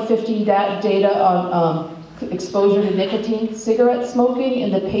 the 2015 data on exposure to nicotine, cigarette smoking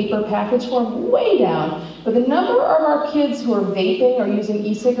in the paper package form, way down. But the number of our kids who are vaping or using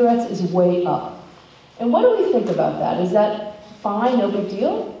e-cigarettes is way up. And what do we think about that? Is that fine, no big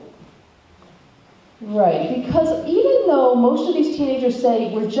deal? Right, because even though most of these teenagers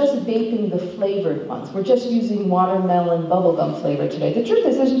say we're just vaping the flavored ones, we're just using watermelon bubblegum flavor today, the truth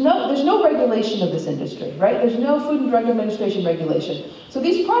is there's no regulation of this industry, right? There's no Food and Drug Administration regulation. So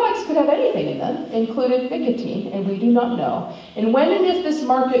these products could have anything in them, including nicotine, and we do not know. And when and if this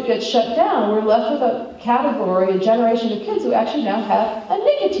market gets shut down, we're left with a category, a generation of kids who actually now have a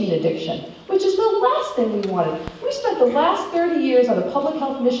nicotine addiction, which is the last thing we wanted. We spent the last 30 years on a public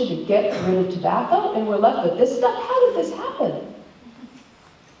health mission to get rid of tobacco, and we're left with this stuff. How did this happen?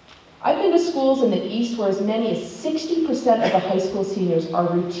 I've been to schools in the East where as many as 60% of the high school seniors are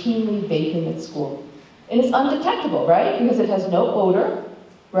routinely vaping at school. And it's undetectable, right? Because it has no odor,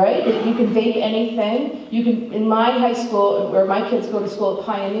 right? You can vape anything. You can, in my high school, where my kids go to school at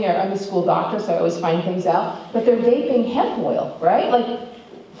Pioneer, I'm a school doctor, so I always find things out, but they're vaping hemp oil, right? Like,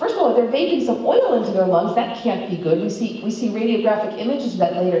 first of all, if they're vaping some oil into their lungs, that can't be good. We see radiographic images of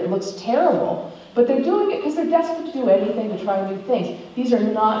that later. It looks terrible. But they're doing it because they're desperate to do anything to try new things. These are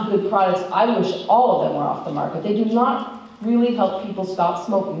not good products. I wish all of them were off the market. They do not really help people stop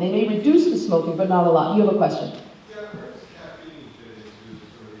smoking. They may reduce the smoking, but not a lot. You have a question? Yeah, where does caffeine fit into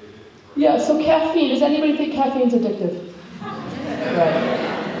sort of the addictive? Yeah, so caffeine, does anybody think caffeine's addictive?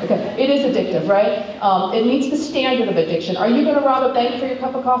 Right. Okay, it is addictive, right? It meets the standard of addiction. Are you going to rob a bank for your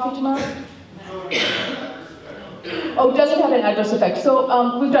cup of coffee tomorrow? Oh, it doesn't have an adverse effect.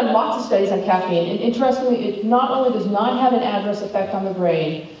 So we've done lots of studies on caffeine, and interestingly, it not only does not have an adverse effect on the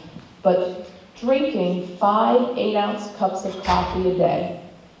brain, but drinking 5 8-ounce cups of coffee a day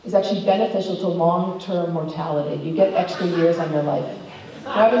is actually beneficial to long-term mortality. You get extra years on your life.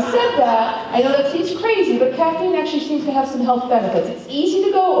 Now, having said that, I know that seems crazy, but caffeine actually seems to have some health benefits. It's easy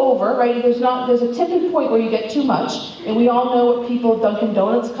to go over, right? There's a tipping point where you get too much, and we all know what people Dunkin'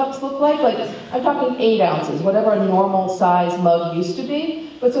 Donuts cups look like. Like, I'm talking 8 ounces, whatever a normal size mug used to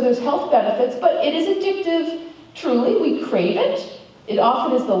be. But so there's health benefits, but it is addictive, truly. We crave it. It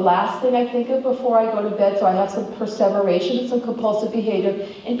often is the last thing I think of before I go to bed, so I have some perseveration and some compulsive behavior.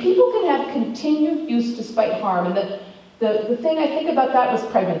 And people can have continued use despite harm. And the thing I think about that was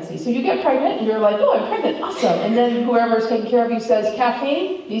pregnancy. So you get pregnant and you're like, oh, I'm pregnant, awesome. And then whoever's taking care of you says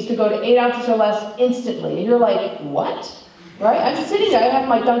caffeine needs to go to 8 ounces or less instantly. And you're like, what? Right? I'm sitting there, I have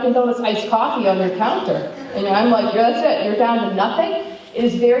my Dunkin' Donuts iced coffee on their counter. And I'm like, yeah, that's it, you're down to nothing. It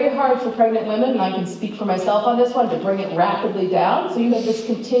is very hard for pregnant women, and I can speak for myself on this one, to bring it rapidly down. So you have this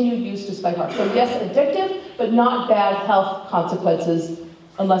continued use despite harm. So yes, addictive, but not bad health consequences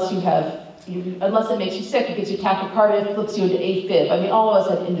unless unless it makes you sick. It gives you tachycardia, flips you into AFib. I mean, all of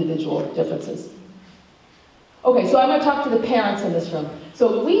us have individual differences. Okay, so I'm going to talk to the parents in this room.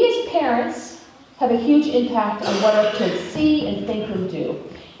 So we as parents have a huge impact on what our kids see and think and do.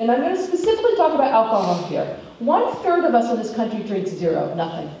 And I'm going to specifically talk about alcohol here. 1/3 of us in this country drinks zero,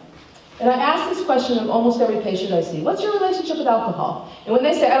 nothing. And I ask this question of almost every patient I see. What's your relationship with alcohol? And when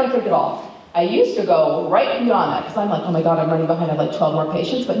they say, I don't drink at all, I used to go right beyond that, because I'm like, oh my God, I'm running behind, I have like 12 more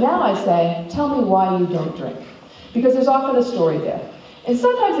patients. But now I say, tell me why you don't drink. Because there's often a story there. And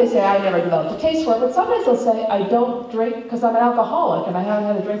sometimes they say, I never developed a taste for it, but sometimes they'll say, I don't drink because I'm an alcoholic and I haven't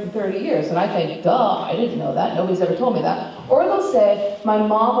had a drink in 30 years. And I think, duh, I didn't know that. Nobody's ever told me that. Or they'll say, my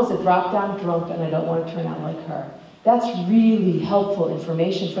mom was a drop-down drunk and I don't want to turn out like her. That's really helpful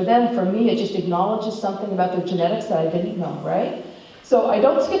information for them. For me, it just acknowledges something about their genetics that I didn't know, right? So I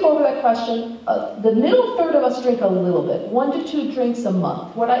don't skip over that question. The middle third of us drink a little bit, 1 to 2 drinks a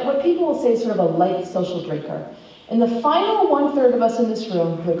month. What people will say is sort of a light social drinker. And the final 1/3 of us in this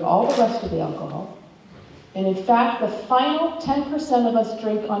room drink all the rest of the alcohol. And in fact, the final 10% of us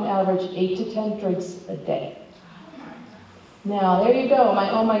drink on average 8 to 10 drinks a day. Now, there you go,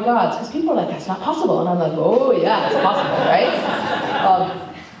 oh my God, because people are like, that's not possible. And I'm like, oh yeah, it's possible, right?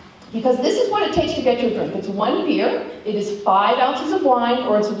 Because this is what it takes to get your drink. It's 1 beer, it is 5 ounces of wine,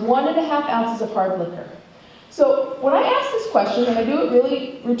 or it's 1.5 ounces of hard liquor. So when I ask this question, and I do it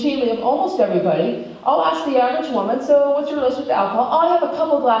really routinely of almost everybody, I'll ask the average woman, so what's your relationship to alcohol? Oh, I have a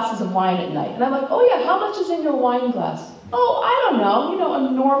couple glasses of wine at night. And I'm like, oh yeah, how much is in your wine glass? Oh, I don't know,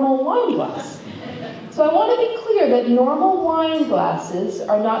 a normal wine glass. So I want to be clear that normal wine glasses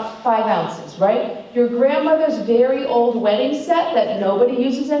are not 5 ounces, right? Your grandmother's very old wedding set that nobody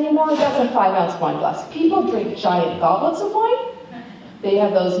uses anymore, that's a 5-ounce wine glass. People drink giant goblets of wine. They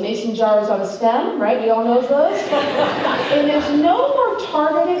have those mason jars on a stem, right? We all know those. And there's no more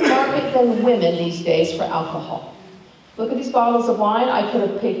targeted market than women these days for alcohol. Look at these bottles of wine. I could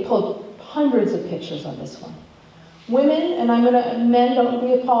have pulled hundreds of pictures on this one. Women, and men, don't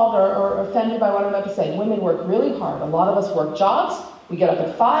be appalled or offended by what I'm about to say. Women work really hard. A lot of us work jobs. We get up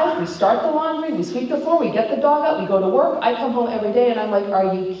at 5, we start the laundry, we sweep the floor, we get the dog out, we go to work. I come home every day and I'm like,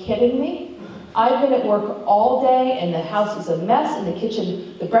 are you kidding me? I've been at work all day and the house is a mess, in the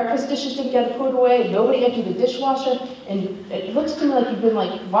kitchen, the breakfast dishes didn't get put away, nobody emptied the dishwasher, and it looks to me like you've been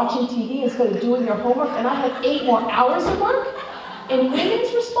like watching TV instead of doing your homework, and I have 8 more hours of work. And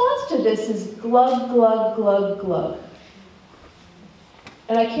women's response to this is glug, glug, glug, glug.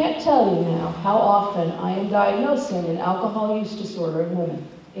 And I can't tell you now how often I am diagnosing an alcohol use disorder in women,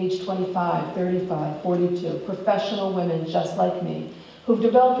 age 25, 35, 42, professional women just like me, who've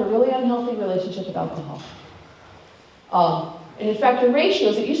developed a really unhealthy relationship with alcohol. And in fact, the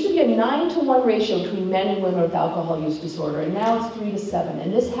ratios, it used to be a 9-to-1 ratio between men and women with alcohol use disorder, and now it's 3-to-7.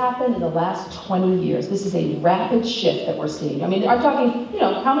 And this happened in the last 20 years. This is a rapid shift that we're seeing. I mean, I'm talking,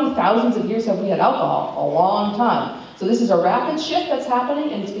 how many thousands of years have we had alcohol? A long time. So this is a rapid shift that's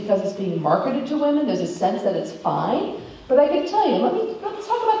happening, and it's because it's being marketed to women. There's a sense that it's fine. But I can tell you, let's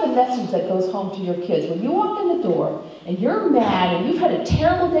talk about the message that goes home to your kids. When you walk in the door, and you're mad, and you've had a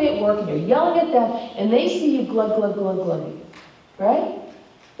terrible day at work, and you're yelling at them, and they see you glug, glug, glug, glugging. Right?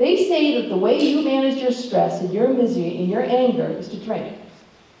 They say that the way you manage your stress and your misery and your anger is to drink.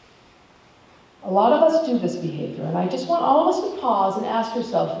 A lot of us do this behavior, and I just want all of us to pause and ask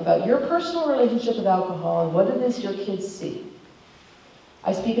yourself about your personal relationship with alcohol and what it is your kids see.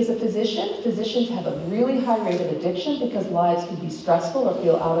 I speak as a physician. Physicians have a really high rate of addiction because lives can be stressful or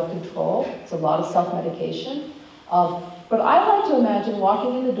feel out of control. It's a lot of self-medication. But I like to imagine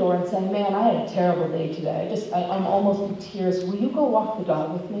walking in the door and saying, man, I had a terrible day today. I'm almost in tears. Will you go walk the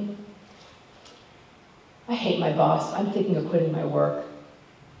dog with me? I hate my boss. I'm thinking of quitting my work.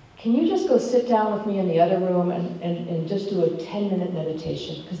 Can you just go sit down with me in the other room and just do a 10-minute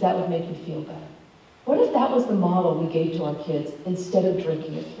meditation? Because that would make me feel better. What if that was the model we gave to our kids instead of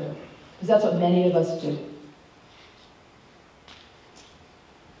drinking it through? Because that's what many of us do.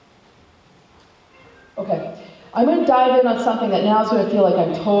 Okay. I'm going to dive in on something that now is going to feel like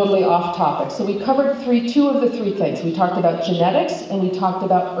I'm totally off topic. So we covered two of the three things. We talked about genetics and we talked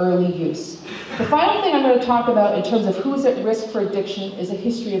about early use. The final thing I'm going to talk about in terms of who's at risk for addiction is a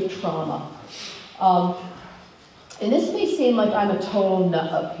history of trauma. And this may seem like I'm a total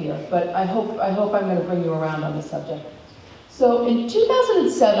nut up here, but I hope I'm going to bring you around on the subject. So in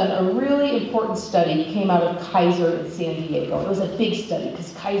 2007, a really important study came out of Kaiser in San Diego. It was a big study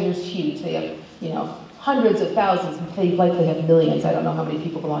because Kaiser's huge. They have, hundreds of thousands, they likely have millions. I don't know how many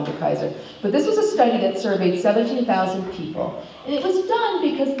people belong to Kaiser. But this was a study that surveyed 17,000 people. And it was done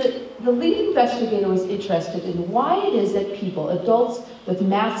because the lead investigator was interested in why it is that people, adults with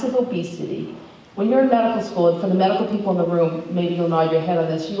massive obesity, when you're in medical school, and for the medical people in the room, maybe you'll nod your head on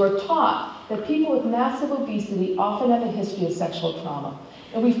this, you are taught that people with massive obesity often have a history of sexual trauma.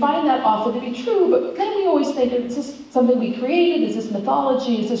 And we find that often to be true, but then we always think, is this something we created? Is this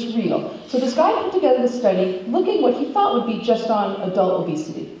mythology? Is this real? So this guy put together this study looking what he thought would be just on adult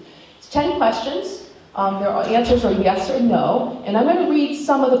obesity. It's 10 questions. Their answers are yes or no. And I'm going to read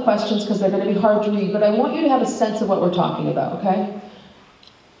some of the questions because they're going to be hard to read, but I want you to have a sense of what we're talking about, okay?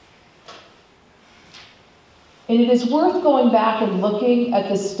 And it is worth going back and looking at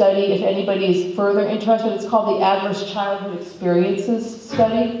this study if anybody is further interested. It's called the Adverse Childhood Experiences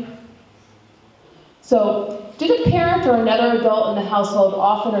Study. So, did a parent or another adult in the household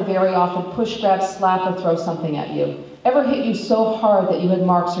often or very often push, grab, slap, or throw something at you? Ever hit you so hard that you had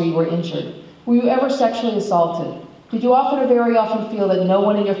marks or you were injured? Were you ever sexually assaulted? Did you often or very often feel that no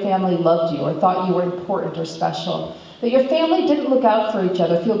one in your family loved you or thought you were important or special? That your family didn't look out for each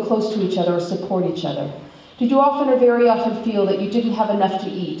other, feel close to each other, or support each other? Did you often or very often feel that you didn't have enough to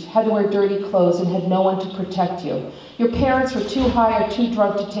eat, had to wear dirty clothes, and had no one to protect you? Your parents were too high or too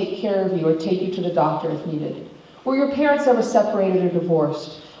drunk to take care of you or take you to the doctor if needed. Were your parents ever separated or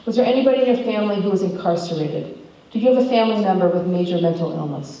divorced? Was there anybody in your family who was incarcerated? Did you have a family member with major mental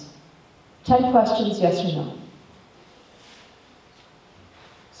illness? 10 questions, yes or no.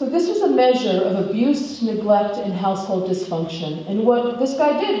 So this was a measure of abuse, neglect, and household dysfunction. And what this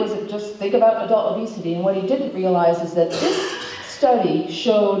guy did was just think about adult obesity. And what he didn't realize is that this study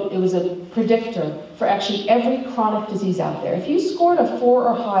showed it was a predictor for actually every chronic disease out there. If you scored a 4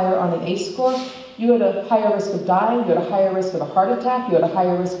 or higher on an ACE score, you had a higher risk of dying, you had a higher risk of a heart attack, you had a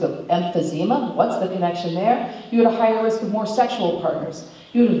higher risk of emphysema. What's the connection there? You had a higher risk of more sexual partners.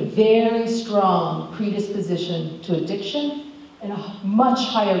 You had a very strong predisposition to addiction and a much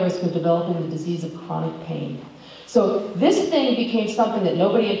higher risk of developing the disease of chronic pain. So this thing became something that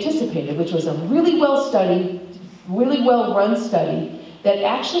nobody anticipated, which was a really well-studied, really well-run study that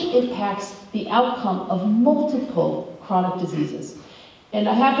actually impacts the outcome of multiple chronic diseases. And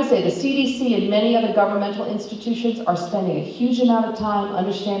I have to say, the CDC and many other governmental institutions are spending a huge amount of time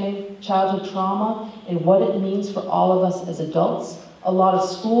understanding childhood trauma and what it means for all of us as adults. A lot of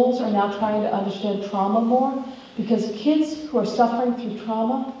schools are now trying to understand trauma more, because kids who are suffering through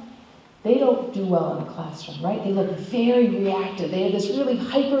trauma, they don't do well in the classroom, right? They look very reactive. They have this really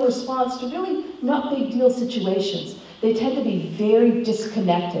hyper response to really not big deal situations. they tend to be very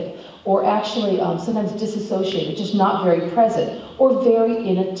disconnected, or actually sometimes disassociated, just not very present, or very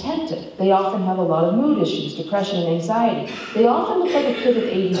inattentive. They often have a lot of mood issues, depression and anxiety. They often look like a kid with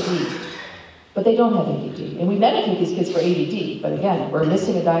ADD, but they don't have ADD. And we medicate these kids for ADD, but again, we're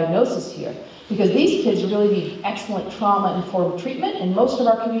missing a diagnosis here. Because these kids really need excellent trauma-informed treatment, and most of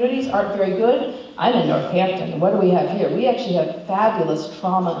our communities aren't very good. I'm in Northampton, and what do we have here? We actually have fabulous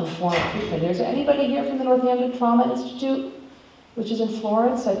trauma-informed treatment. Is there anybody here from the Northampton Trauma Institute, which is in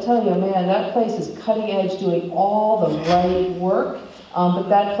Florence? I tell you, man, that place is cutting edge, doing all the right work, but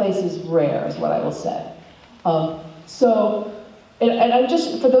that place is rare, is what I will say. And I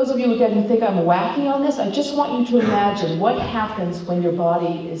just, for those of you again who think I'm wacky on this, I just want you to imagine what happens when your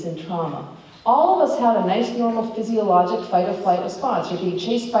body is in trauma. All of us have a nice, normal, physiologic fight-or-flight response. You're being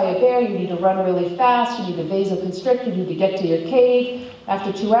chased by a bear, you need to run really fast, you need to vasoconstrict, you need to get to your cave.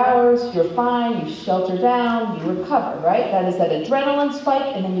 After 2 hours, you're fine, you shelter down, you recover, right? That is that adrenaline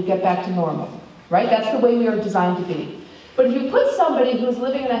spike, and then you get back to normal, right? That's the way we are designed to be. But if you put somebody who's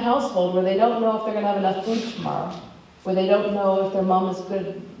living in a household where they don't know if they're going to have enough food tomorrow, where they don't know if their mom is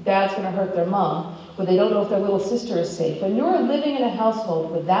good, dad's going to hurt their mom, where they don't know if their little sister is safe, when you're living in a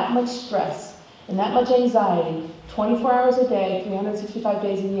household with that much stress, and that much anxiety, 24 hours a day, 365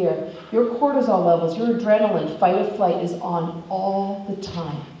 days a year, your cortisol levels, your adrenaline, fight or flight is on all the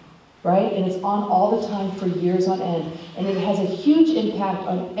time, right? And it's on all the time for years on end. And it has a huge impact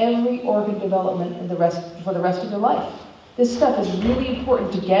on every organ development and for the rest of your life. This stuff is really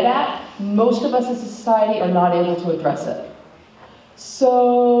important to get at. Most of us as a society are not able to address it.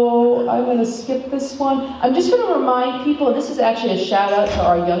 So I'm going to skip this one. I'm just going to remind people, and this is actually a shout out to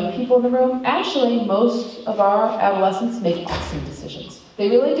our young people in the room, actually most of our adolescents make awesome decisions. They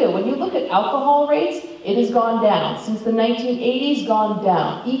really do. When you look at alcohol rates, it has gone down. Since the 1980s, gone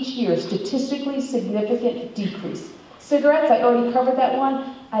down. Each year, statistically significant decrease. Cigarettes, I already covered that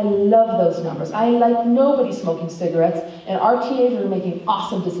one. I love those numbers. I like nobody smoking cigarettes, and our teenagers are making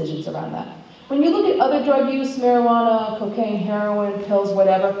awesome decisions around that. When you look at other drug use, marijuana, cocaine, heroin, pills,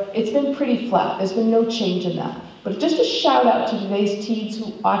 whatever, it's been pretty flat. There's been no change in that. But just a shout out to today's teens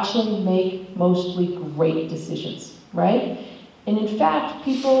who actually make mostly great decisions, right? And in fact,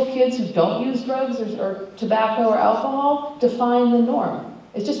 kids who don't use drugs or tobacco or alcohol define the norm.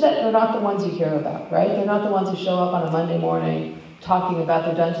 It's just that they're not the ones you hear about, right? They're not the ones who show up on a Monday morning talking about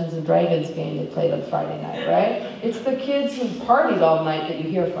their Dungeons and Dragons game they played on Friday night, right? It's the kids who partied all night that you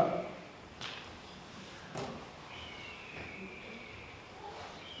hear from.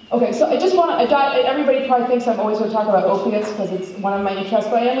 Okay, so I just want to, everybody probably thinks I'm always going to talk about opiates because it's one of my interests,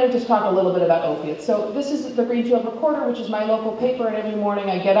 but I am going to just talk a little bit about opiates. So this is the Greenfield Recorder, which is my local paper, and every morning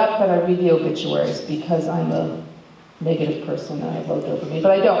I get up and I read the obituaries because I'm a negative person and I have low dopamine,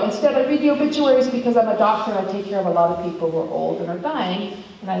 but I don't. Instead, I read the obituaries because I'm a doctor and I take care of a lot of people who are old and are dying,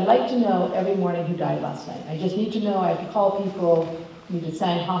 and I like to know every morning who died last night. I just need to know, I have to call people, need to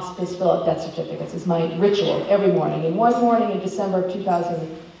sign hospice, fill out death certificates. It's my ritual every morning. And one morning in December of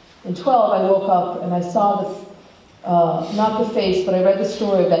 2012, I woke up and I saw not the face, but I read the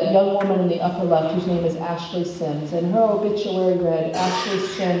story of that young woman in the upper left whose name is Ashley Sims. And her obituary read, Ashley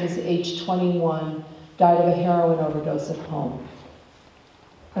Sims, age 21, died of a heroin overdose at home.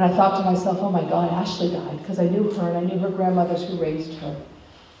 And I thought to myself, oh my God, Ashley died, because I knew her and I knew her grandmothers who raised her.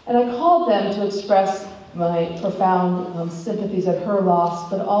 And I called them to express my profound sympathies at her loss,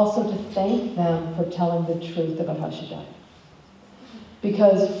 but also to thank them for telling the truth about how she died.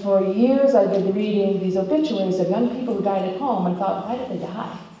 Because for years I've been reading these obituaries of young people who died at home and thought, why did they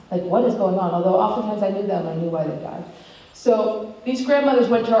die? Like, what is going on? Although oftentimes I knew them, I knew why they died. So these grandmothers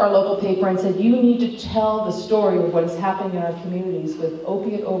went to our local paper and said, you need to tell the story of what is happening in our communities with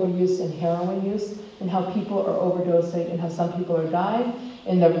opiate overuse and heroin use, and how people are overdosing and how some people are dying.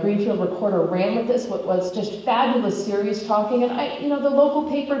 And the Greenfield Recorder ran with this, what was just fabulous, serious talking. And the local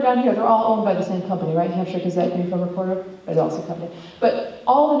paper down here, they're all owned by the same company, right? Hampshire Gazette, Greenfield Recorder, it's also a company. But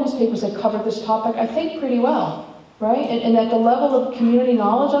all the newspapers that covered this topic, I think, pretty well, right? And that the level of community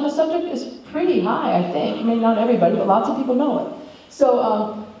knowledge on the subject is pretty high, I think. I mean, not everybody, but lots of people know it.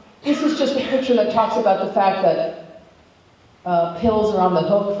 So this is just a picture that talks about the fact that pills are on the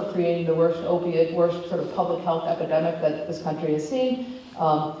hook for creating the worst sort of public health epidemic that this country has seen.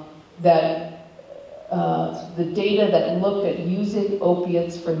 That the data that looked at using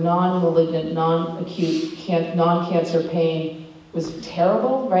opiates for non-malignant, non-acute, non-cancer pain was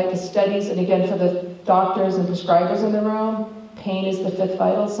terrible, right? The studies, and again, for the doctors and prescribers in the room, pain is the fifth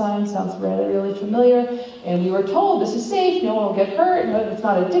vital sign, sounds really, really familiar. And we were told this is safe, no one will get hurt, it's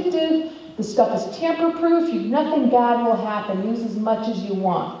not addictive, the stuff is tamper-proof, nothing bad will happen, use as much as you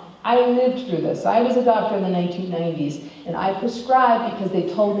want. I lived through this. I was a doctor in the 1990s, and I prescribed because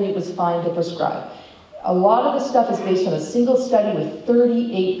they told me it was fine to prescribe. A lot of the stuff is based on a single study with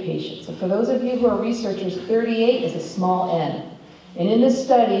 38 patients. And for those of you who are researchers, 38 is a small n. And in this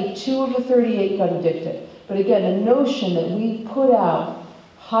study, 2 of the 38 got addicted. But again, the notion that we put out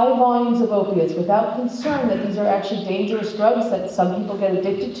high volumes of opiates without concern that these are actually dangerous drugs that some people get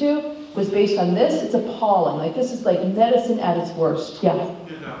addicted to was based on this. It's appalling. Like, this is like medicine at its worst. Yeah?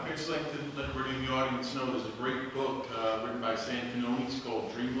 I'd just like to let everybody in the audience know there's a great book written by Sam Canoni. It's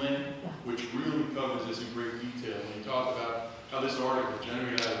called Dreamland, which really covers this in great detail. And he talked about how this article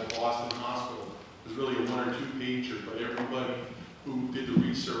generated out of the Boston Hospital was really a 1 or 2 pager, but everybody who did the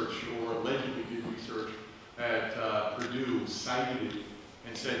research or allegedly did research at Purdue cited it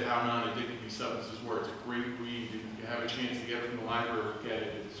and said how non-addictive these substances were. It's a great read. If you have a chance to get it from the library, get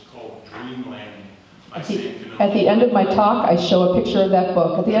it. It's called Dreamland by Sam Canoni. At the end of my talk, I show a picture of that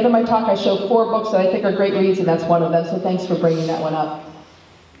book. At the end of my talk, I show 4 books that I think are great reads, and that's one of them, so thanks for bringing that one up.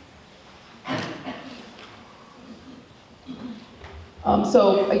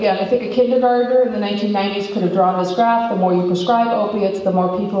 So again, I think a kindergartner in the 1990s could have drawn this graph. The more you prescribe opiates, the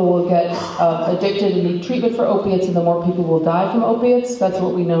more people will get addicted and need treatment for opiates, and the more people will die from opiates. That's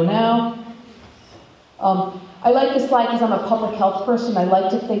what we know now. I like this slide because I'm a public health person. I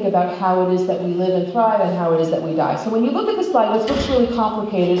like to think about how it is that we live and thrive and how it is that we die. So when you look at the slide, this looks really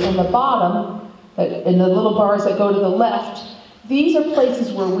complicated. In the bottom, in the little bars that go to the left, these are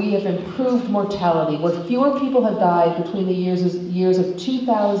places where we have improved mortality, where fewer people have died between the years of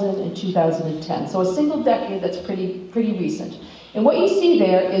 2000 and 2010. So a single decade that's pretty recent. And what you see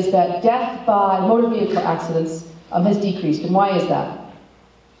there is that death by motor vehicle accidents has decreased. And why is that?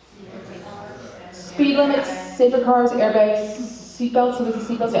 Speed limits, safer cars, airbags, seatbelts, so there's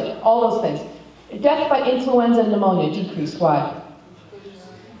seatbelts, yeah, all those things. Death by influenza and pneumonia decreased. Why?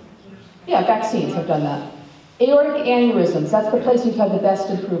 Yeah, vaccines have done that. Aortic aneurysms, that's the place we've had the best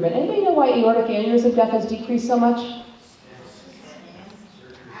improvement. Anybody know why aortic aneurysm death has decreased so much?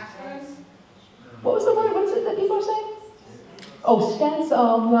 What was the word? What is it that people are saying? Oh, stents?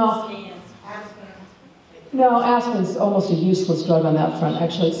 Oh, no. No, aspirin's almost a useless drug on that front,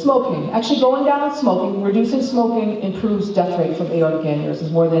 actually. Smoking. Actually, going down on smoking, reducing smoking improves death rate from aortic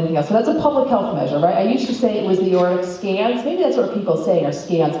aneurysms more than anything else. So that's a public health measure, right? I used to say it was the aortic scans. Maybe that's what people are saying are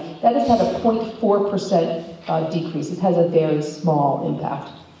scans. That has had a 0.4% decrease. It has a very small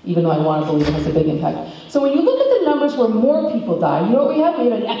impact, even though I want to believe it has a big impact. So when you look at the numbers where more people die, you know what we have? We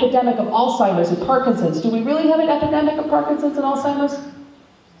have an epidemic of Alzheimer's and Parkinson's. Do we really have an epidemic of Parkinson's and Alzheimer's?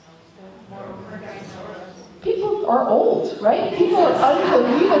 People are old, right? People are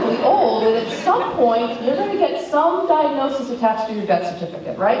unbelievably old, and at some point, you're going to get some diagnosis attached to your death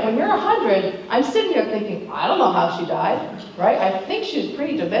certificate, right? When you're 100, I'm sitting here thinking, I don't know how she died, right? I think she was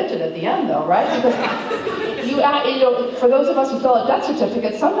pretty demented at the end, though, right? Because you know, for those of us who fill out death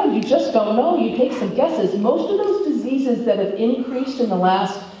certificates, sometimes you just don't know. You take some guesses. Most of those diseases that have increased in the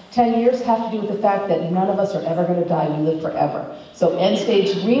last 10 years have to do with the fact that none of us are ever going to die. We live forever. So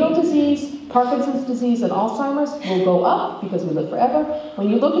end-stage renal disease, Parkinson's disease, and Alzheimer's will go up because we live forever. When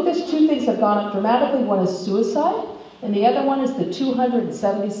you look at this, 2 things have gone up dramatically. One is suicide, and the other one is the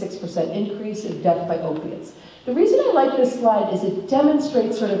 276% increase in death by opiates. The reason I like this slide is it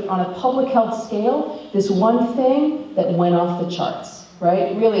demonstrates sort of on a public health scale this one thing that went off the charts,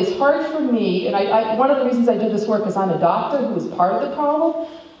 right? Really, it's hard for me, and one of the reasons I do this work is I'm a doctor who is part of the problem,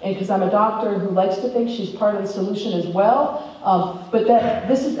 and because I'm a doctor who likes to think she's part of the solution as well. But that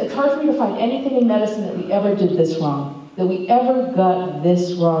it's hard for me to find anything in medicine that we ever did this wrong, that we ever got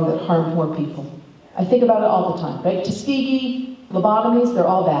this wrong that harmed more people. I think about it all the time, right? Tuskegee, lobotomies, they're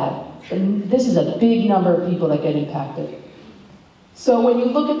all bad. But this is a big number of people that get impacted. So when you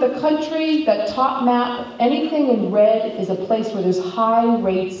look at the country, that top map, anything in red is a place where there's high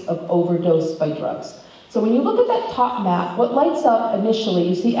rates of overdose by drugs. So when you look at that top map, what lights up initially,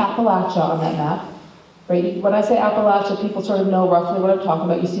 you see Appalachia on that map. Right? When I say Appalachia, people sort of know roughly what I'm talking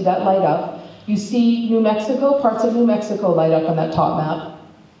about. You see that light up. You see New Mexico, parts of New Mexico light up on that top map.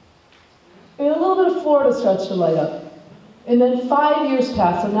 And a little bit of Florida starts to light up. And then 5 years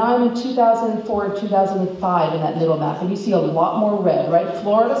pass, so now I'm in 2004 and 2005 in that middle map, and you see a lot more red, right?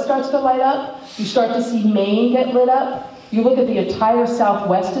 Florida starts to light up. You start to see Maine get lit up. You look at the entire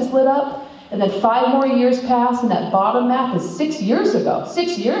Southwest is lit up. And then 5 more years pass, and that bottom map is 6 years ago.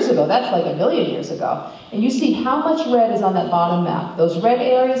 6 years ago, that's like a million years ago. And you see how much red is on that bottom map. Those red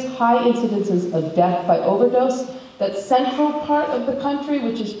areas, high incidences of death by overdose. That central part of the country,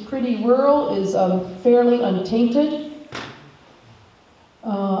 which is pretty rural, is fairly untainted.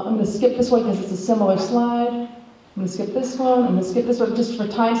 I'm going to skip this one because it's a similar slide. I'm going to skip this one, I'm going to skip this one just for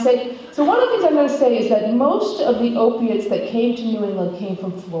time's sake. So one of the things I'm going to say is that most of the opiates that came to New England came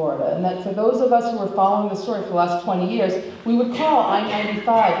from Florida, and that for those of us who were following the story for the last 20 years, we would call I-95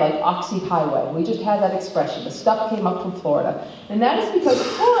 like Oxy Highway. We just had that expression. The stuff came up from Florida. And that is because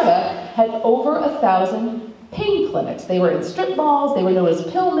Florida had over 1,000 pain clinics. They were in strip malls, they were known as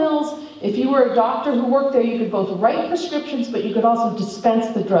pill mills. If you were a doctor who worked there, you could both write prescriptions, but you could also dispense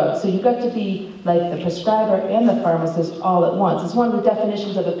the drugs. So you got to be like the prescriber and the pharmacist all at once. It's one of the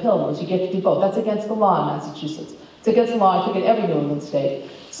definitions of a pill mill, is you get to do both. That's against the law in Massachusetts. It's against the law, I think, in every New England state.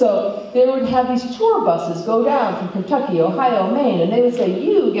 So they would have these tour buses go down from Kentucky, Ohio, Maine, and they would say,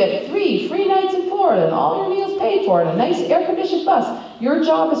 you get 3 free nights in Florida and all your meals paid for in a nice air-conditioned bus. Your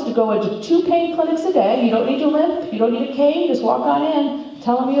job is to go into 2 pain clinics a day. You don't need to limp, you don't need a cane, just walk on in.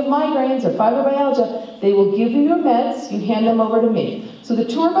 Tell them you have migraines or fibromyalgia. They will give you your meds, you hand them over to me. So the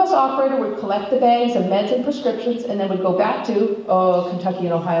tour bus operator would collect the bags of meds and prescriptions and then would go back to Kentucky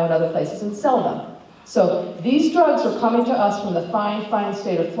and Ohio and other places and sell them. So these drugs were coming to us from the fine, fine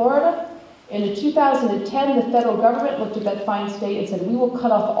state of Florida. And in 2010, the federal government looked at that fine state and said, we will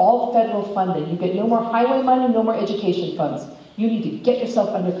cut off all federal funding. You get no more highway money, no more education funds. You need to get yourself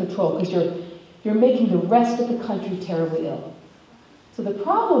under control because you're making the rest of the country terribly ill. So the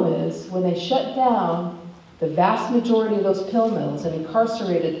problem is, when they shut down the vast majority of those pill mills and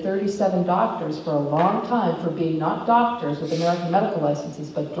incarcerated 37 doctors for a long time for being not doctors with American medical licenses,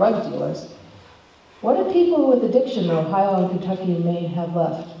 but drug dealers, what do people with addiction in Ohio and Kentucky and Maine have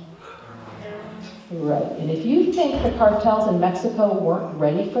left? Right, and if you think the cartels in Mexico weren't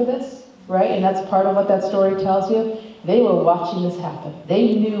ready for this, right, and that's part of what that story tells you, they were watching this happen.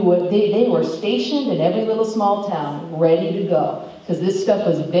 They knew what, they were stationed in every little small town, ready to go. Because this stuff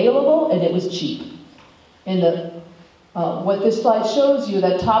was available and it was cheap. And what this slide shows you,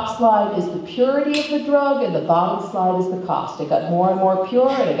 that top slide is the purity of the drug and the bottom slide is the cost. It got more and more pure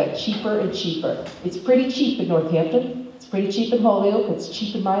and it got cheaper and cheaper. It's pretty cheap in Northampton. It's pretty cheap in Holyoke. It's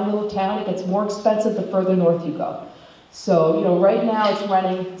cheap in my little town. It gets more expensive the further north you go. So, you know, right now it's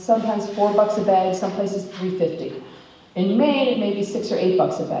running sometimes $4 a bag, some places $3.50. In Maine, it may be $6 or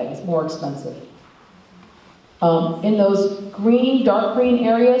 $8 a bag. It's more expensive. In those green, dark green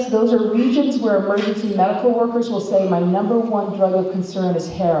areas, those are regions where emergency medical workers will say, my #1 drug of concern is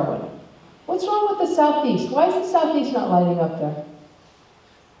heroin. What's wrong with the Southeast? Why is the Southeast not lighting up there?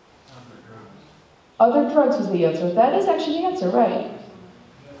 Other drugs was the answer. That is actually the answer, right?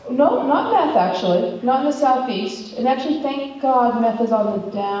 No, not meth, actually. Not in the Southeast. And actually, thank God, meth is on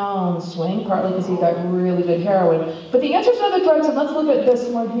the downswing, partly because he got really good heroin. But the answer is other drugs, and let's look at this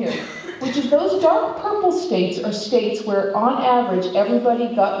one here, which is those dark purple states are states where, on average,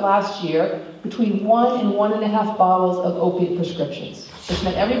 everybody got last year between 1 and 1.5 bottles of opiate prescriptions. Which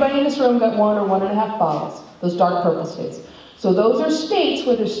meant everybody in this room got 1 or 1.5 bottles, those dark purple states. So those are states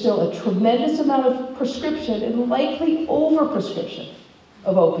where there's still a tremendous amount of prescription and likely overprescription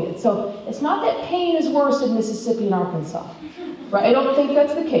of opiates. So it's not that pain is worse in Mississippi and Arkansas, right? I don't think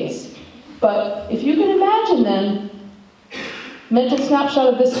that's the case. But if you can imagine then, mental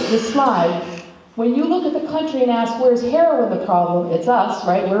snapshot of this slide, when you look at the country and ask, where's heroin the problem? It's us,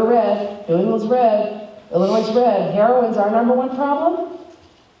 right? We're red, New England's red, Illinois is red. Heroin's our #1 problem.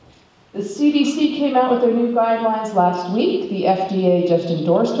 The CDC came out with their new guidelines last week. The FDA just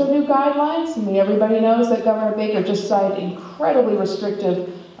endorsed their new guidelines. I mean, everybody knows that Governor Baker just signed incredibly restrictive,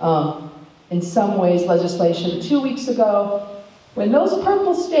 in some ways, legislation 2 weeks ago. When those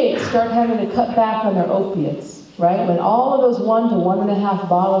purple states start having to cut back on their opiates, right, when all of those 1 to 1.5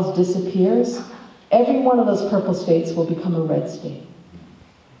 bottles disappears, every one of those purple states will become a red state.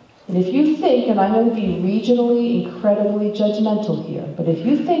 And if you think, and I'm going to be regionally incredibly judgmental here, but if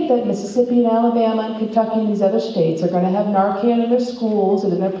you think that Mississippi and Alabama and Kentucky and these other states are going to have Narcan in their schools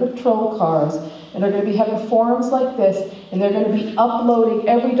and in their patrol cars, and they're going to be having forums like this, and they're going to be uploading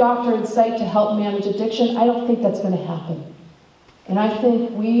every doctor in sight to help manage addiction, I don't think that's going to happen. And I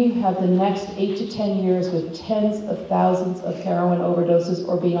think we have the next 8 to 10 years with tens of thousands of heroin overdoses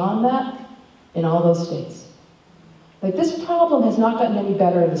or beyond that in all those states. Like, this problem has not gotten any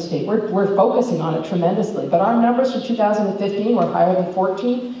better in the state. We're focusing on it tremendously, but our numbers for 2015 were higher than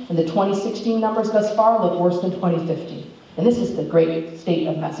 14, and the 2016 numbers thus far look worse than 2015. And this is the great state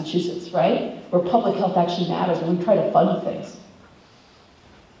of Massachusetts, right? Where public health actually matters, and we try to fund things.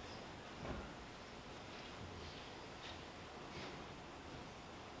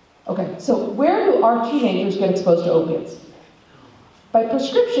 Okay, so where do our teenagers get exposed to opiates? By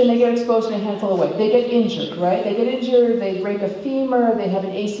prescription, they get exposed in a handful of ways. They get injured, right? They get injured, they break a femur, they have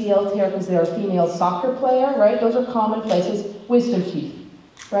an ACL tear because they're a female soccer player, right? Those are common places. Wisdom teeth,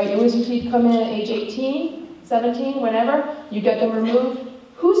 right? Your wisdom teeth come in at age 18, 17, whenever, you get them removed.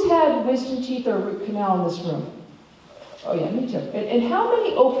 Who's had wisdom teeth or root canal in this room? Oh yeah, me too. And how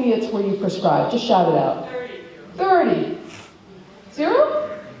many opiates were you prescribed? Just shout it out. 30. 30.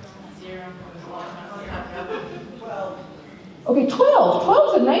 0? 0. 12. Okay, 12.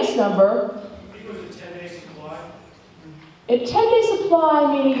 12 is a nice number. I think it was a 10-day supply. A 10-day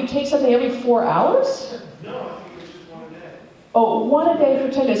supply, meaning you take something every 4 hours? No, I think it was just one a day. Oh, 1 a day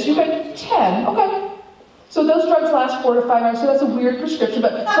for 10 days. So you got 10. Okay. So those drugs last 4 to 5 hours, so that's a weird prescription.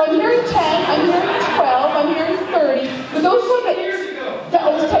 But so I'm hearing 10, I'm hearing 12, I'm hearing 30. But those are that, Years ago.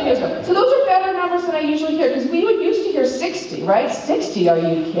 that was 10 years ago. So those are better numbers than I usually hear, because we would used to hear 60, right? 60, are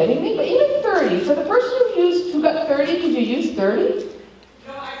you kidding me? But even 30, for the person who got 30, could you use 30?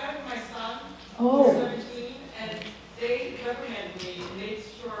 No, I got it for my son. Oh. He's 17, and they reprimanded me and made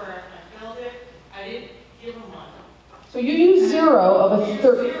sure I filled it. I didn't give him one. So you use 0 of a 30.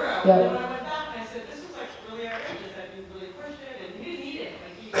 Zero. Yeah. And when I went back, I said, this is like really outrageous that you really pushed it, and he didn't eat it.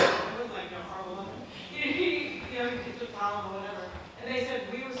 Like it wasn't like a horrible one. He took Tylenol or whatever. And they said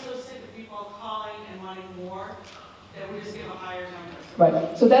we were so sick of people calling and wanting more that we just give a higher number.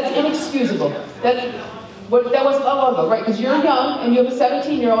 Right. So that's inexcusable. That was a long ago, right? Because you're young and you have a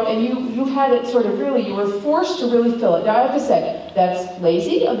 17-year-old and you had it sort of really, you were forced to really fill it. Now I have to say, that's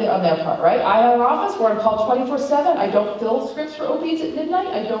lazy on their part, right? I have an office where I'm called 24/7. I don't fill scripts for opiates at midnight.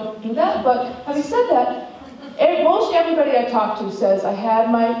 I don't do that. But having said that, most everybody I talk to says I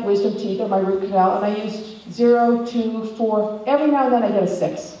had my wisdom teeth or my root canal and I used 0, 2, 4. Every now and then I get a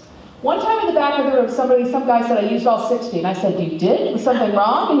 6. One time in the back of the room, some guy said, I used all 60. And I said, you did? Was something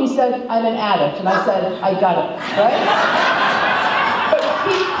wrong? And he said, I'm an addict. And I said, I got it, right? But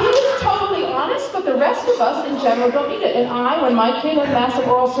he was totally honest, but the rest of us in general don't need it. And when my kid had massive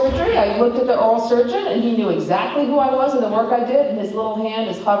oral surgery, I looked at the oral surgeon and he knew exactly who I was and the work I did. And his little hand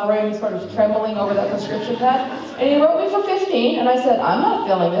is hovering, sort of trembling over that prescription pad. And he wrote me for 15. And I said, I'm not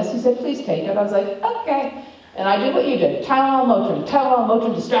filling this. He said, please take it. I was like, okay. And I did what you did. Tylenol,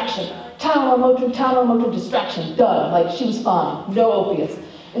 Motrin, distraction. Tylenol, Motrin, distraction. Done. Like, she was fine. No opiates.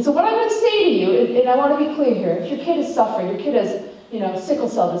 And so what I'm going to say to you, and I want to be clear here, if your kid is suffering, your kid has, sickle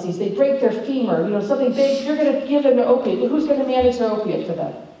cell disease, they break their femur, something big, you're going to give them their opiate. But who's going to manage their opiate for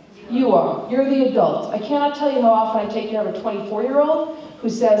them? You are. You're the adult. I cannot tell you how often I take care of a 24-year-old who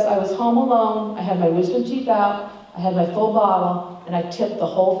says, I was home alone, I had my wisdom teeth out, I had my full bottle, and I tipped the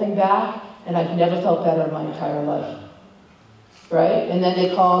whole thing back, and I've never felt better in my entire life, right? And then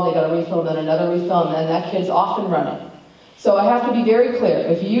they call, they got a refill, then another refill, and then that kid's off and running. So I have to be very clear.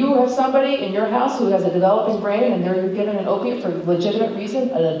 If you have somebody in your house who has a developing brain and they're given an opiate for a legitimate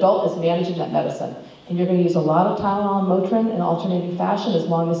reason, an adult is managing that medicine. And you're going to use a lot of Tylenol and Motrin in alternating fashion as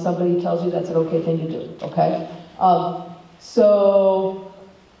long as somebody tells you that's an okay thing to do, okay? So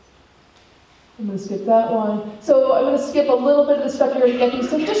I'm going to skip that one. So I'm going to skip a little bit of the stuff you're going to get these.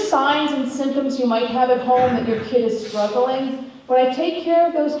 So just signs and symptoms you might have at home that your kid is struggling. When I take care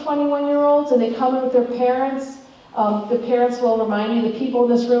of those 21-year-olds and they come in with their parents, the parents will remind me, the people in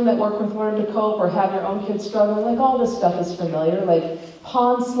this room that work with Learn to Cope or have your own kids struggling, like all this stuff is familiar, like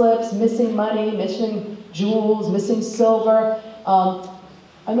pawn slips, missing money, missing jewels, missing silver. I'm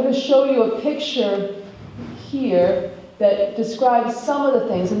going to show you a picture here that describes some of the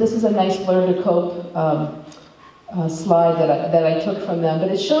things, and this is a nice Learn to Cope slide that I took from them,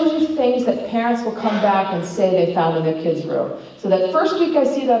 but it shows you things that parents will come back and say they found in their kid's room. So that first week I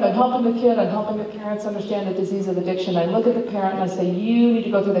see them, I'm helping the kid, I'm helping the parents understand the disease of addiction. I look at the parent and I say, you need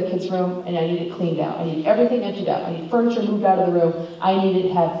to go through that kid's room and I need it cleaned out. I need everything emptied out. I need furniture moved out of the room. I need it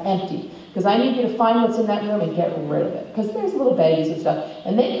to have empty. Because I need you to find what's in that room and get rid of it. Because there's little babies and stuff.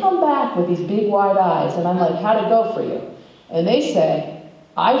 And they come back with these big wide eyes and I'm like, how'd it go for you? And they say,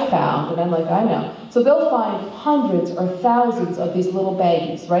 I found, and I'm like, I know. So they'll find hundreds or thousands of these little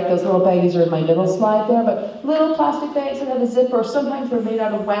baggies, right? Those little baggies are in my middle slide there, but little plastic bags that have a zipper. Sometimes they're made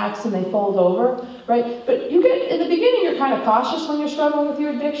out of wax and they fold over, right? But you get, in the beginning, you're kind of cautious when you're struggling with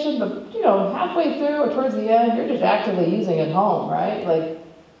your addiction, but halfway through or towards the end, you're just actively using it home, right? Like,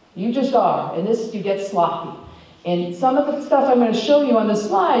 you just are, and this, you get sloppy. And some of the stuff I'm going to show you on the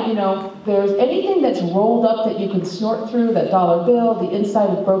slide, there's anything that's rolled up that you can snort through, that dollar bill, the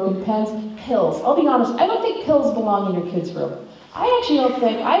inside of broken pens, pills. I'll be honest, I don't think pills belong in your kid's room. I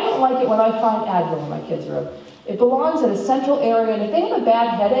don't like it when I find Advil in my kid's room. It belongs in a central area, and if they have a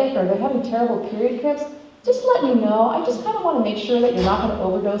bad headache or they're having terrible period cramps, just let me know. I just kind of want to make sure that you're not going to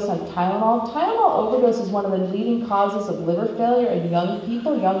overdose on Tylenol. Tylenol overdose is one of the leading causes of liver failure in young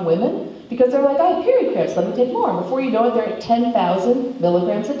people, young women, because they're like, I have period cramps, let me take more. Before you know it, they're at 10,000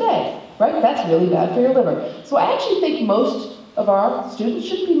 milligrams a day, right? That's really bad for your liver. So I actually think most of our students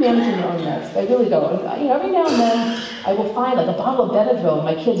shouldn't be managing their own meds. They really don't. And, every now and then, I will find like a bottle of Benadryl in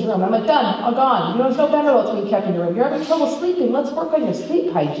my kid's room. I'm like, done, I'm gone. There's no Benadryl that's being kept in your room. You're having trouble sleeping. Let's work on your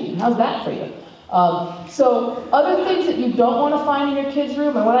sleep hygiene. How's that for you? So other things that you don't want to find in your kid's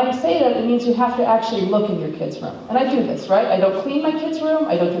room, and when I say that, it means you have to actually look in your kid's room. And I do this, right? I don't clean my kid's room.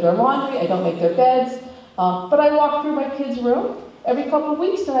 I don't do their laundry. I don't make their beds. But I walk through my kid's room every couple of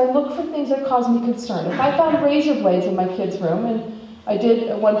weeks, and I look for things that cause me concern. If I found razor blades in my kid's room, and I did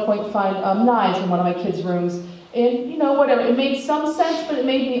at one point find knives in one of my kids' rooms, and whatever, it made some sense, but it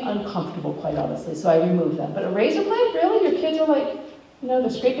made me uncomfortable, quite honestly, so I removed them. But a razor blade, really? Your kids are like, they're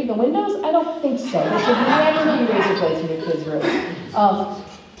scraping the windows? I don't think so. There should never be razor blades in your kids' room.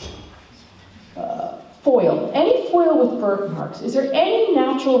 Foil. Any foil with burnt marks. Is there any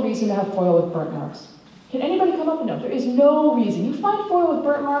natural reason to have foil with burnt marks? Can anybody come up and know? There is no reason. You find foil with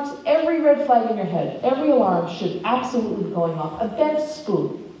burnt marks, every red flag in your head, every alarm should absolutely be going off. A bent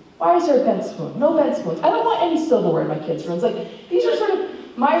spoon. Why is there a bent spoon? No bent spoons. I don't want any silverware in my kids' rooms. These are sort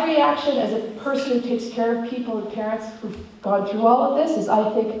of my reaction as a person who takes care of people and parents who've gone through all of this is I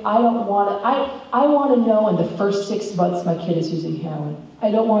think I want to know in the first 6 months my kid is using heroin.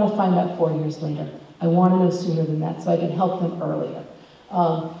 I don't want to find out 4 years later. I want to know sooner than that so I can help them earlier.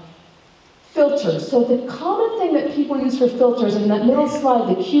 Filters. So the common thing that people use for filters, in that middle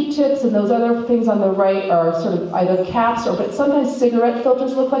slide, the Q-tips and those other things on the right are sort of either caps but sometimes cigarette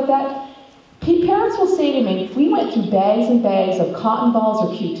filters look like that. Parents will say to me, we went through bags and bags of cotton balls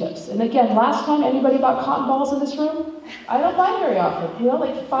or Q-tips. And again, last time anybody bought cotton balls in this room? I don't buy very often.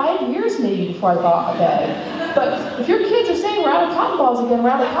 Like 5 years maybe before I bought a bag. But if your kids are saying we're out of cotton balls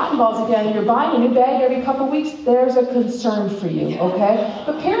again, and you're buying a new bag every couple weeks, there's a concern for you, okay?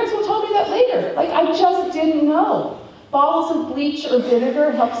 But parents will tell me that later. I just didn't know. Bottles of bleach or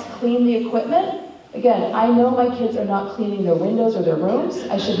vinegar helps clean the equipment. Again, I know my kids are not cleaning their windows or their rooms.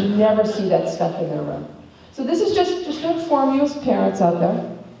 I should never see that stuff in their room. So this is just to inform you as parents out there.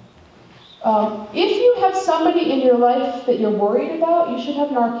 If you have somebody in your life that you're worried about, you should have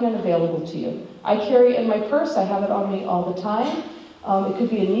Narcan available to you. I carry it in my purse. I have it on me all the time. It could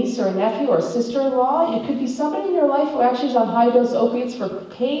be a niece or a nephew or a sister-in-law. It could be somebody in your life who actually is on high-dose opiates for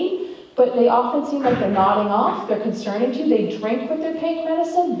pain, but they often seem like they're nodding off, they're concerning to you, they drink with their pain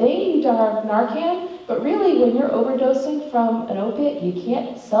medicine, they need to have Narcan, but really when you're overdosing from an opiate, you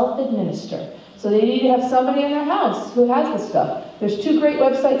can't self-administer. So they need to have somebody in their house who has the stuff. There's 2 great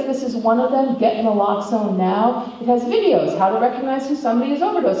websites, this is one of them, Get Naloxone Now. It has videos, how to recognize who somebody is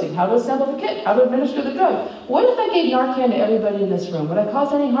overdosing, how to assemble the kit, how to administer the drug. What if I gave Narcan to everybody in this room? Would I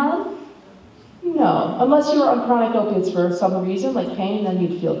cause any harm? No, unless you were on chronic opiates for some reason, like pain, then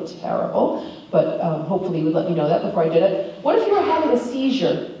you'd feel terrible. But hopefully you would let me know that before I did it. What if you were having a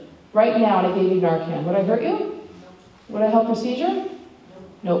seizure right now and I gave you Narcan? Would I hurt you? Would I help your seizure?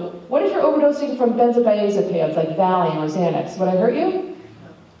 Nope. What if you're overdosing from benzodiazepines like Valium or Xanax? Would I hurt you?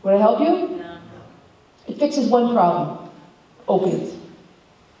 Would I help you? No. It fixes one problem, opiates.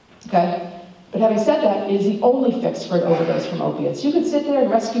 Okay? But having said that, it is the only fix for an overdose from opiates. You can sit there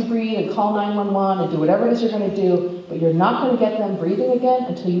and rescue breathe and call 911 and do whatever it is you're going to do, but you're not going to get them breathing again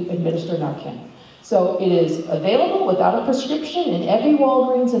until you administer Narcan. So it is available without a prescription in every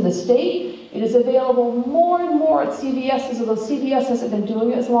Walgreens in the state. It is available more and more at CVS, although CVS hasn't been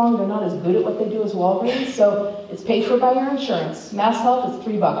doing it as long. They're not as good at what they do as Walgreens, so it's paid for by your insurance. Mass Health is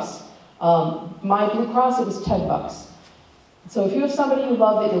 $3. My Blue Cross, it was $10. So if you have somebody you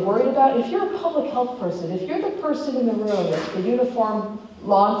love that you're worried about, if you're a public health person, if you're the person in the room, the uniformed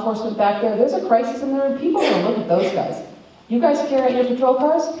law enforcement back there, there's a crisis in there, and people are going to look at those guys. You guys carry out your patrol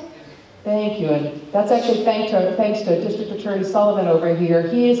cars? Thank you, and that's actually thanks to District Attorney Sullivan over here.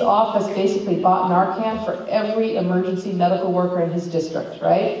 His office basically bought Narcan for every emergency medical worker in his district,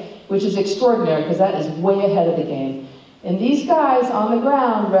 right? Which is extraordinary, because that is way ahead of the game. And these guys on the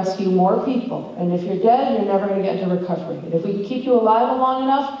ground rescue more people. And if you're dead, you're never going to get into recovery. And if we can keep you alive long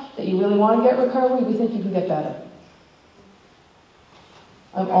enough that you really want to get recovery, we think you can get better.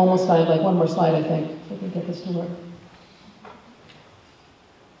 I'm almost done. Like one more slide, I think. If I can get this to work.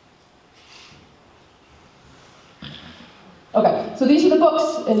 Okay, so these are the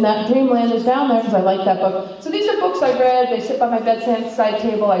books, and that Dreamland is down there because I like that book. So these are books I read, they sit by my bedside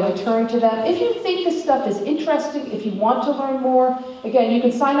table, I return to them. If you think this stuff is interesting, if you want to learn more, again, you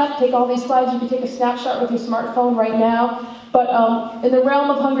can sign up, take all these slides, you can take a snapshot with your smartphone right now. But in the realm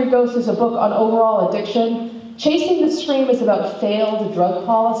of Hungry Ghosts is a book on overall addiction. Chasing the Scream is about failed drug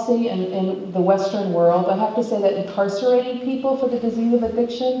policy in the Western world. I have to say that incarcerating people for the disease of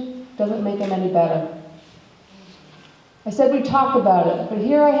addiction doesn't make them any better. I said we'd talk about it, but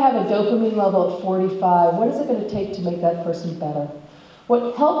here I have a dopamine level at 45. What is it going to take to make that person better?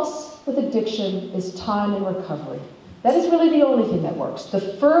 What helps with addiction is time and recovery. That is really the only thing that works. The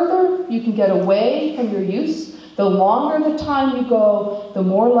further you can get away from your use, the longer the time you go, the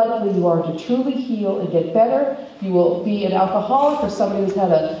more likely you are to truly heal and get better. You will be an alcoholic or somebody who's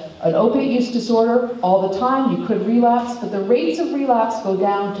had an opiate use disorder all the time. You could relapse, but the rates of relapse go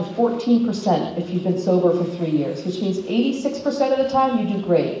down to 14% if you've been sober for 3 years, which means 86% of the time you do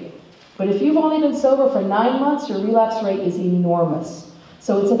great. But if you've only been sober for 9 months, your relapse rate is enormous.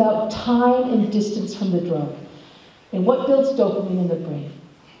 So it's about time and distance from the drug. And what builds dopamine in the brain?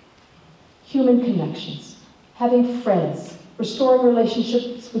 Human connections, having friends, restoring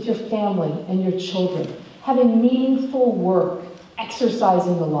relationships with your family and your children, having meaningful work,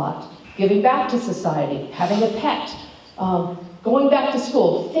 exercising a lot, giving back to society, having a pet, going back to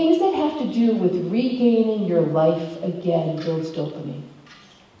school. Things that have to do with regaining your life again builds dopamine.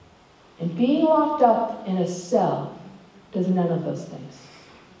 And being locked up in a cell does none of those things.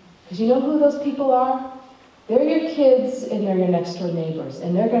 Because you know who those people are? They're your kids and they're your next door neighbors,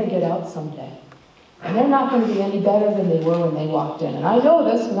 and they're going to get out someday. And they're not going to be any better than they were when they walked in. And I know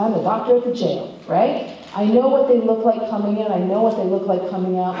this because I'm the doctor at the jail, right? I know what they look like coming in, I know what they look like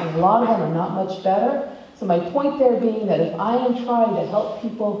coming out, and a lot of them are not much better. So my point there being that if I am trying to help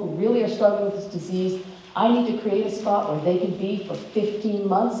people who really are struggling with this disease, I need to create a spot where they can be for 15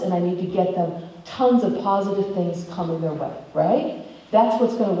 months, and I need to get them tons of positive things coming their way, right? That's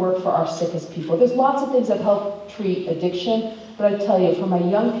what's going to work for our sickest people. There's lots of things that help treat addiction, but I tell you, for my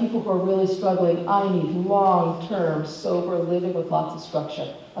young people who are really struggling, I need long-term, sober living with lots of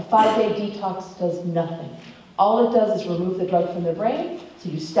structure. A 5-day detox does nothing. All it does is remove the drug from their brain, so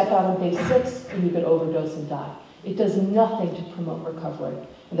you step out on day 6 and you could overdose and die. It does nothing to promote recovery.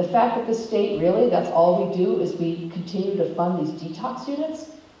 And the fact that the state, really, that's all we do is we continue to fund these detox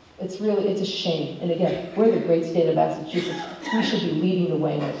units, it's a shame. And again, we're the great state of Massachusetts. We should be leading the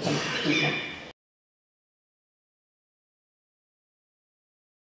way when it comes to treatment.